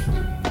unique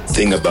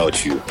thing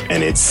about you.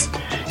 And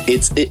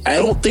I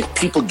don't think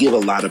people give a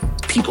lot of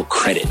people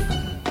credit.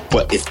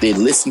 But if they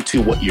listen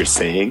to what you're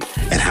saying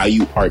and how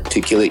you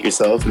articulate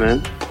yourself,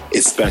 man,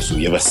 it's special.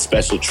 You have a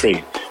special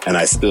trait. And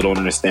I still don't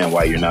understand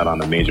why you're not on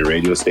a major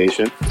radio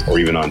station or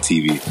even on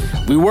TV.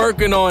 We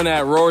working on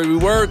that, Rory. We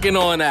working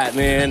on that,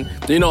 man.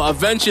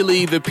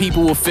 Eventually the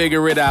people will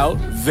figure it out.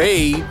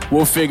 They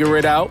will figure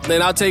it out.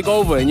 Then I'll take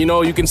over. And,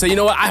 you can say, you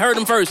know what? I heard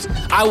him first.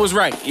 I was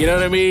right. You know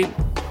what I mean?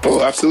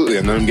 Oh, absolutely.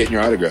 And then I'm getting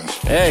your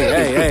autograph.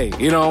 Hey.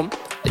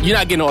 You're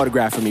not getting an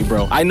autograph from me,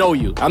 bro. I know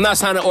you. I'm not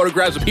signing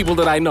autographs with people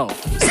that I know.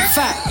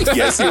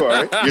 Yes, you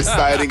are. You're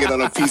signing it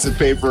on a piece of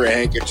paper and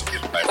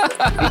handkerchief.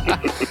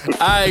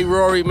 All right,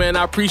 Rory, man.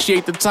 I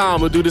appreciate the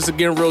time. We'll do this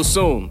again real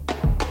soon.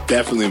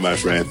 Definitely, my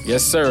friend.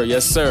 Yes, sir.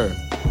 Yes, sir.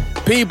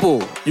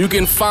 People, you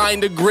can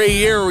find the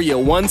gray area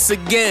once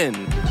again.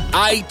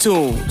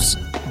 iTunes,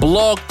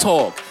 Blog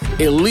Talk,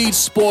 Elite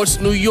Sports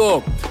New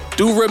York.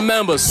 Do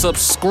remember,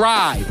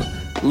 subscribe,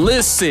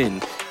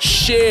 listen,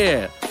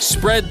 share,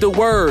 spread the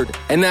word,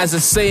 and as the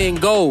saying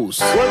goes,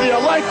 whether you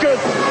like it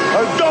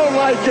or don't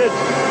like it,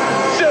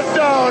 sit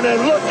down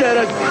and look at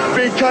it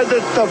because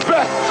it's the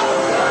best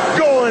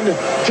going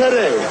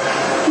today.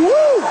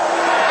 Woo!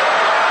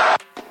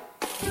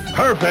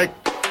 Perfect.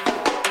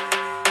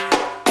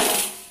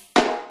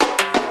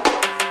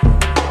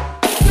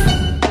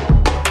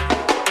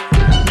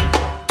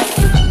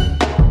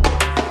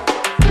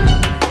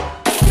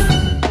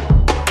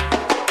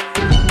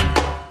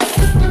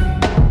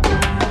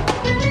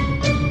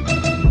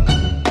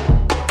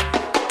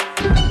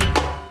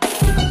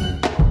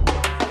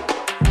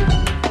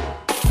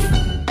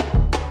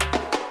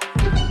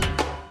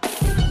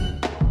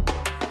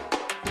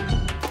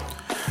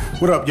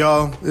 What up,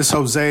 y'all? It's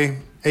Jose,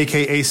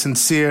 a.k.a.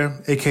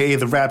 Sincere, a.k.a.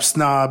 The Rap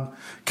Snob.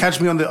 Catch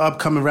me on the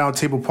upcoming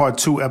Roundtable Part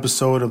 2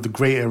 episode of The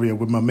Gray Area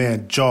with my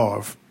man,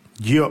 Jarv.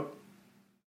 Yup.